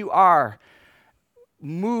 wherever you are,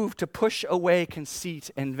 move to push away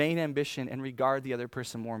conceit and vain ambition and regard the other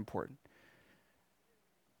person more important.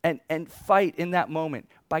 And fight in that moment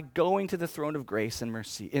by going to the throne of grace and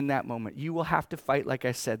mercy in that moment. You will have to fight, like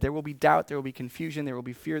I said. There will be doubt, there will be confusion, there will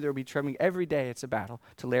be fear, there will be trembling. Every day it's a battle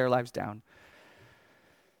to lay our lives down.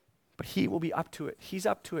 But he will be up to it. He's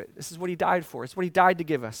up to it. This is what he died for. It's what he died to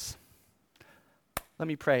give us. Let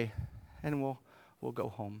me pray, and we'll go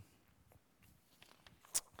home.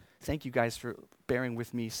 Thank you guys for bearing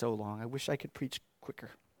with me so long. I wish I could preach quicker.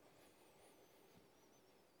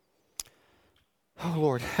 Oh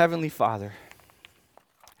Lord, Heavenly Father,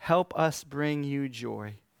 help us bring you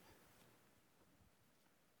joy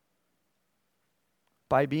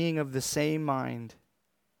by being of the same mind,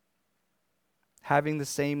 having the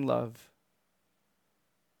same love,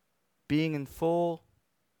 being in full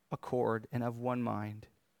accord and of one mind.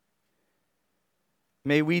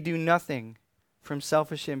 May we do nothing from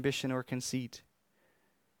selfish ambition or conceit.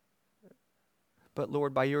 But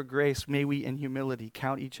Lord, by your grace, may we in humility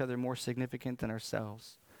count each other more significant than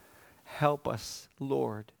ourselves. Help us,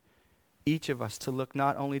 Lord, each of us to look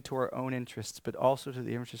not only to our own interests, but also to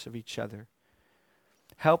the interests of each other.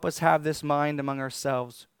 Help us have this mind among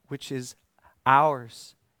ourselves, which is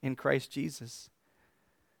ours in Christ Jesus.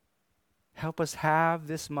 Help us have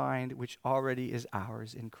this mind which already is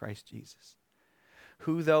ours in Christ Jesus,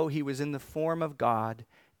 who, though he was in the form of God,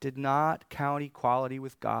 did not count equality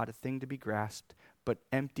with God a thing to be grasped, but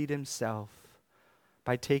emptied himself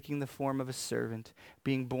by taking the form of a servant,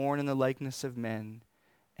 being born in the likeness of men,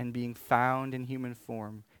 and being found in human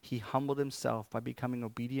form. He humbled himself by becoming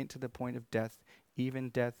obedient to the point of death, even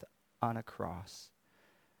death on a cross.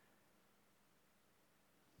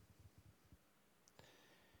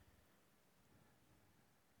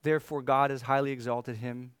 Therefore God has highly exalted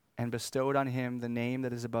him and bestowed on him the name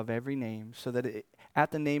that is above every name, so that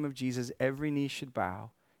at the name of Jesus every knee should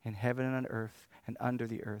bow, in heaven and on earth and under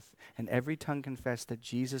the earth, and every tongue confess that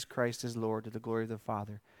Jesus Christ is Lord, to the glory of the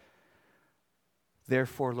Father.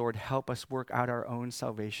 Therefore, Lord, help us work out our own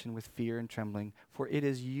salvation with fear and trembling, for it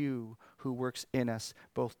is you who works in us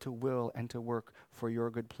both to will and to work for your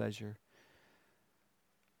good pleasure.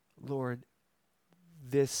 Lord,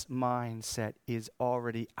 this mindset is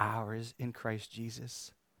already ours in Christ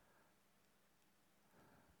Jesus.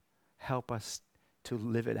 Help us to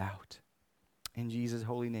live it out. In Jesus'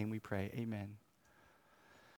 holy name we pray. Amen.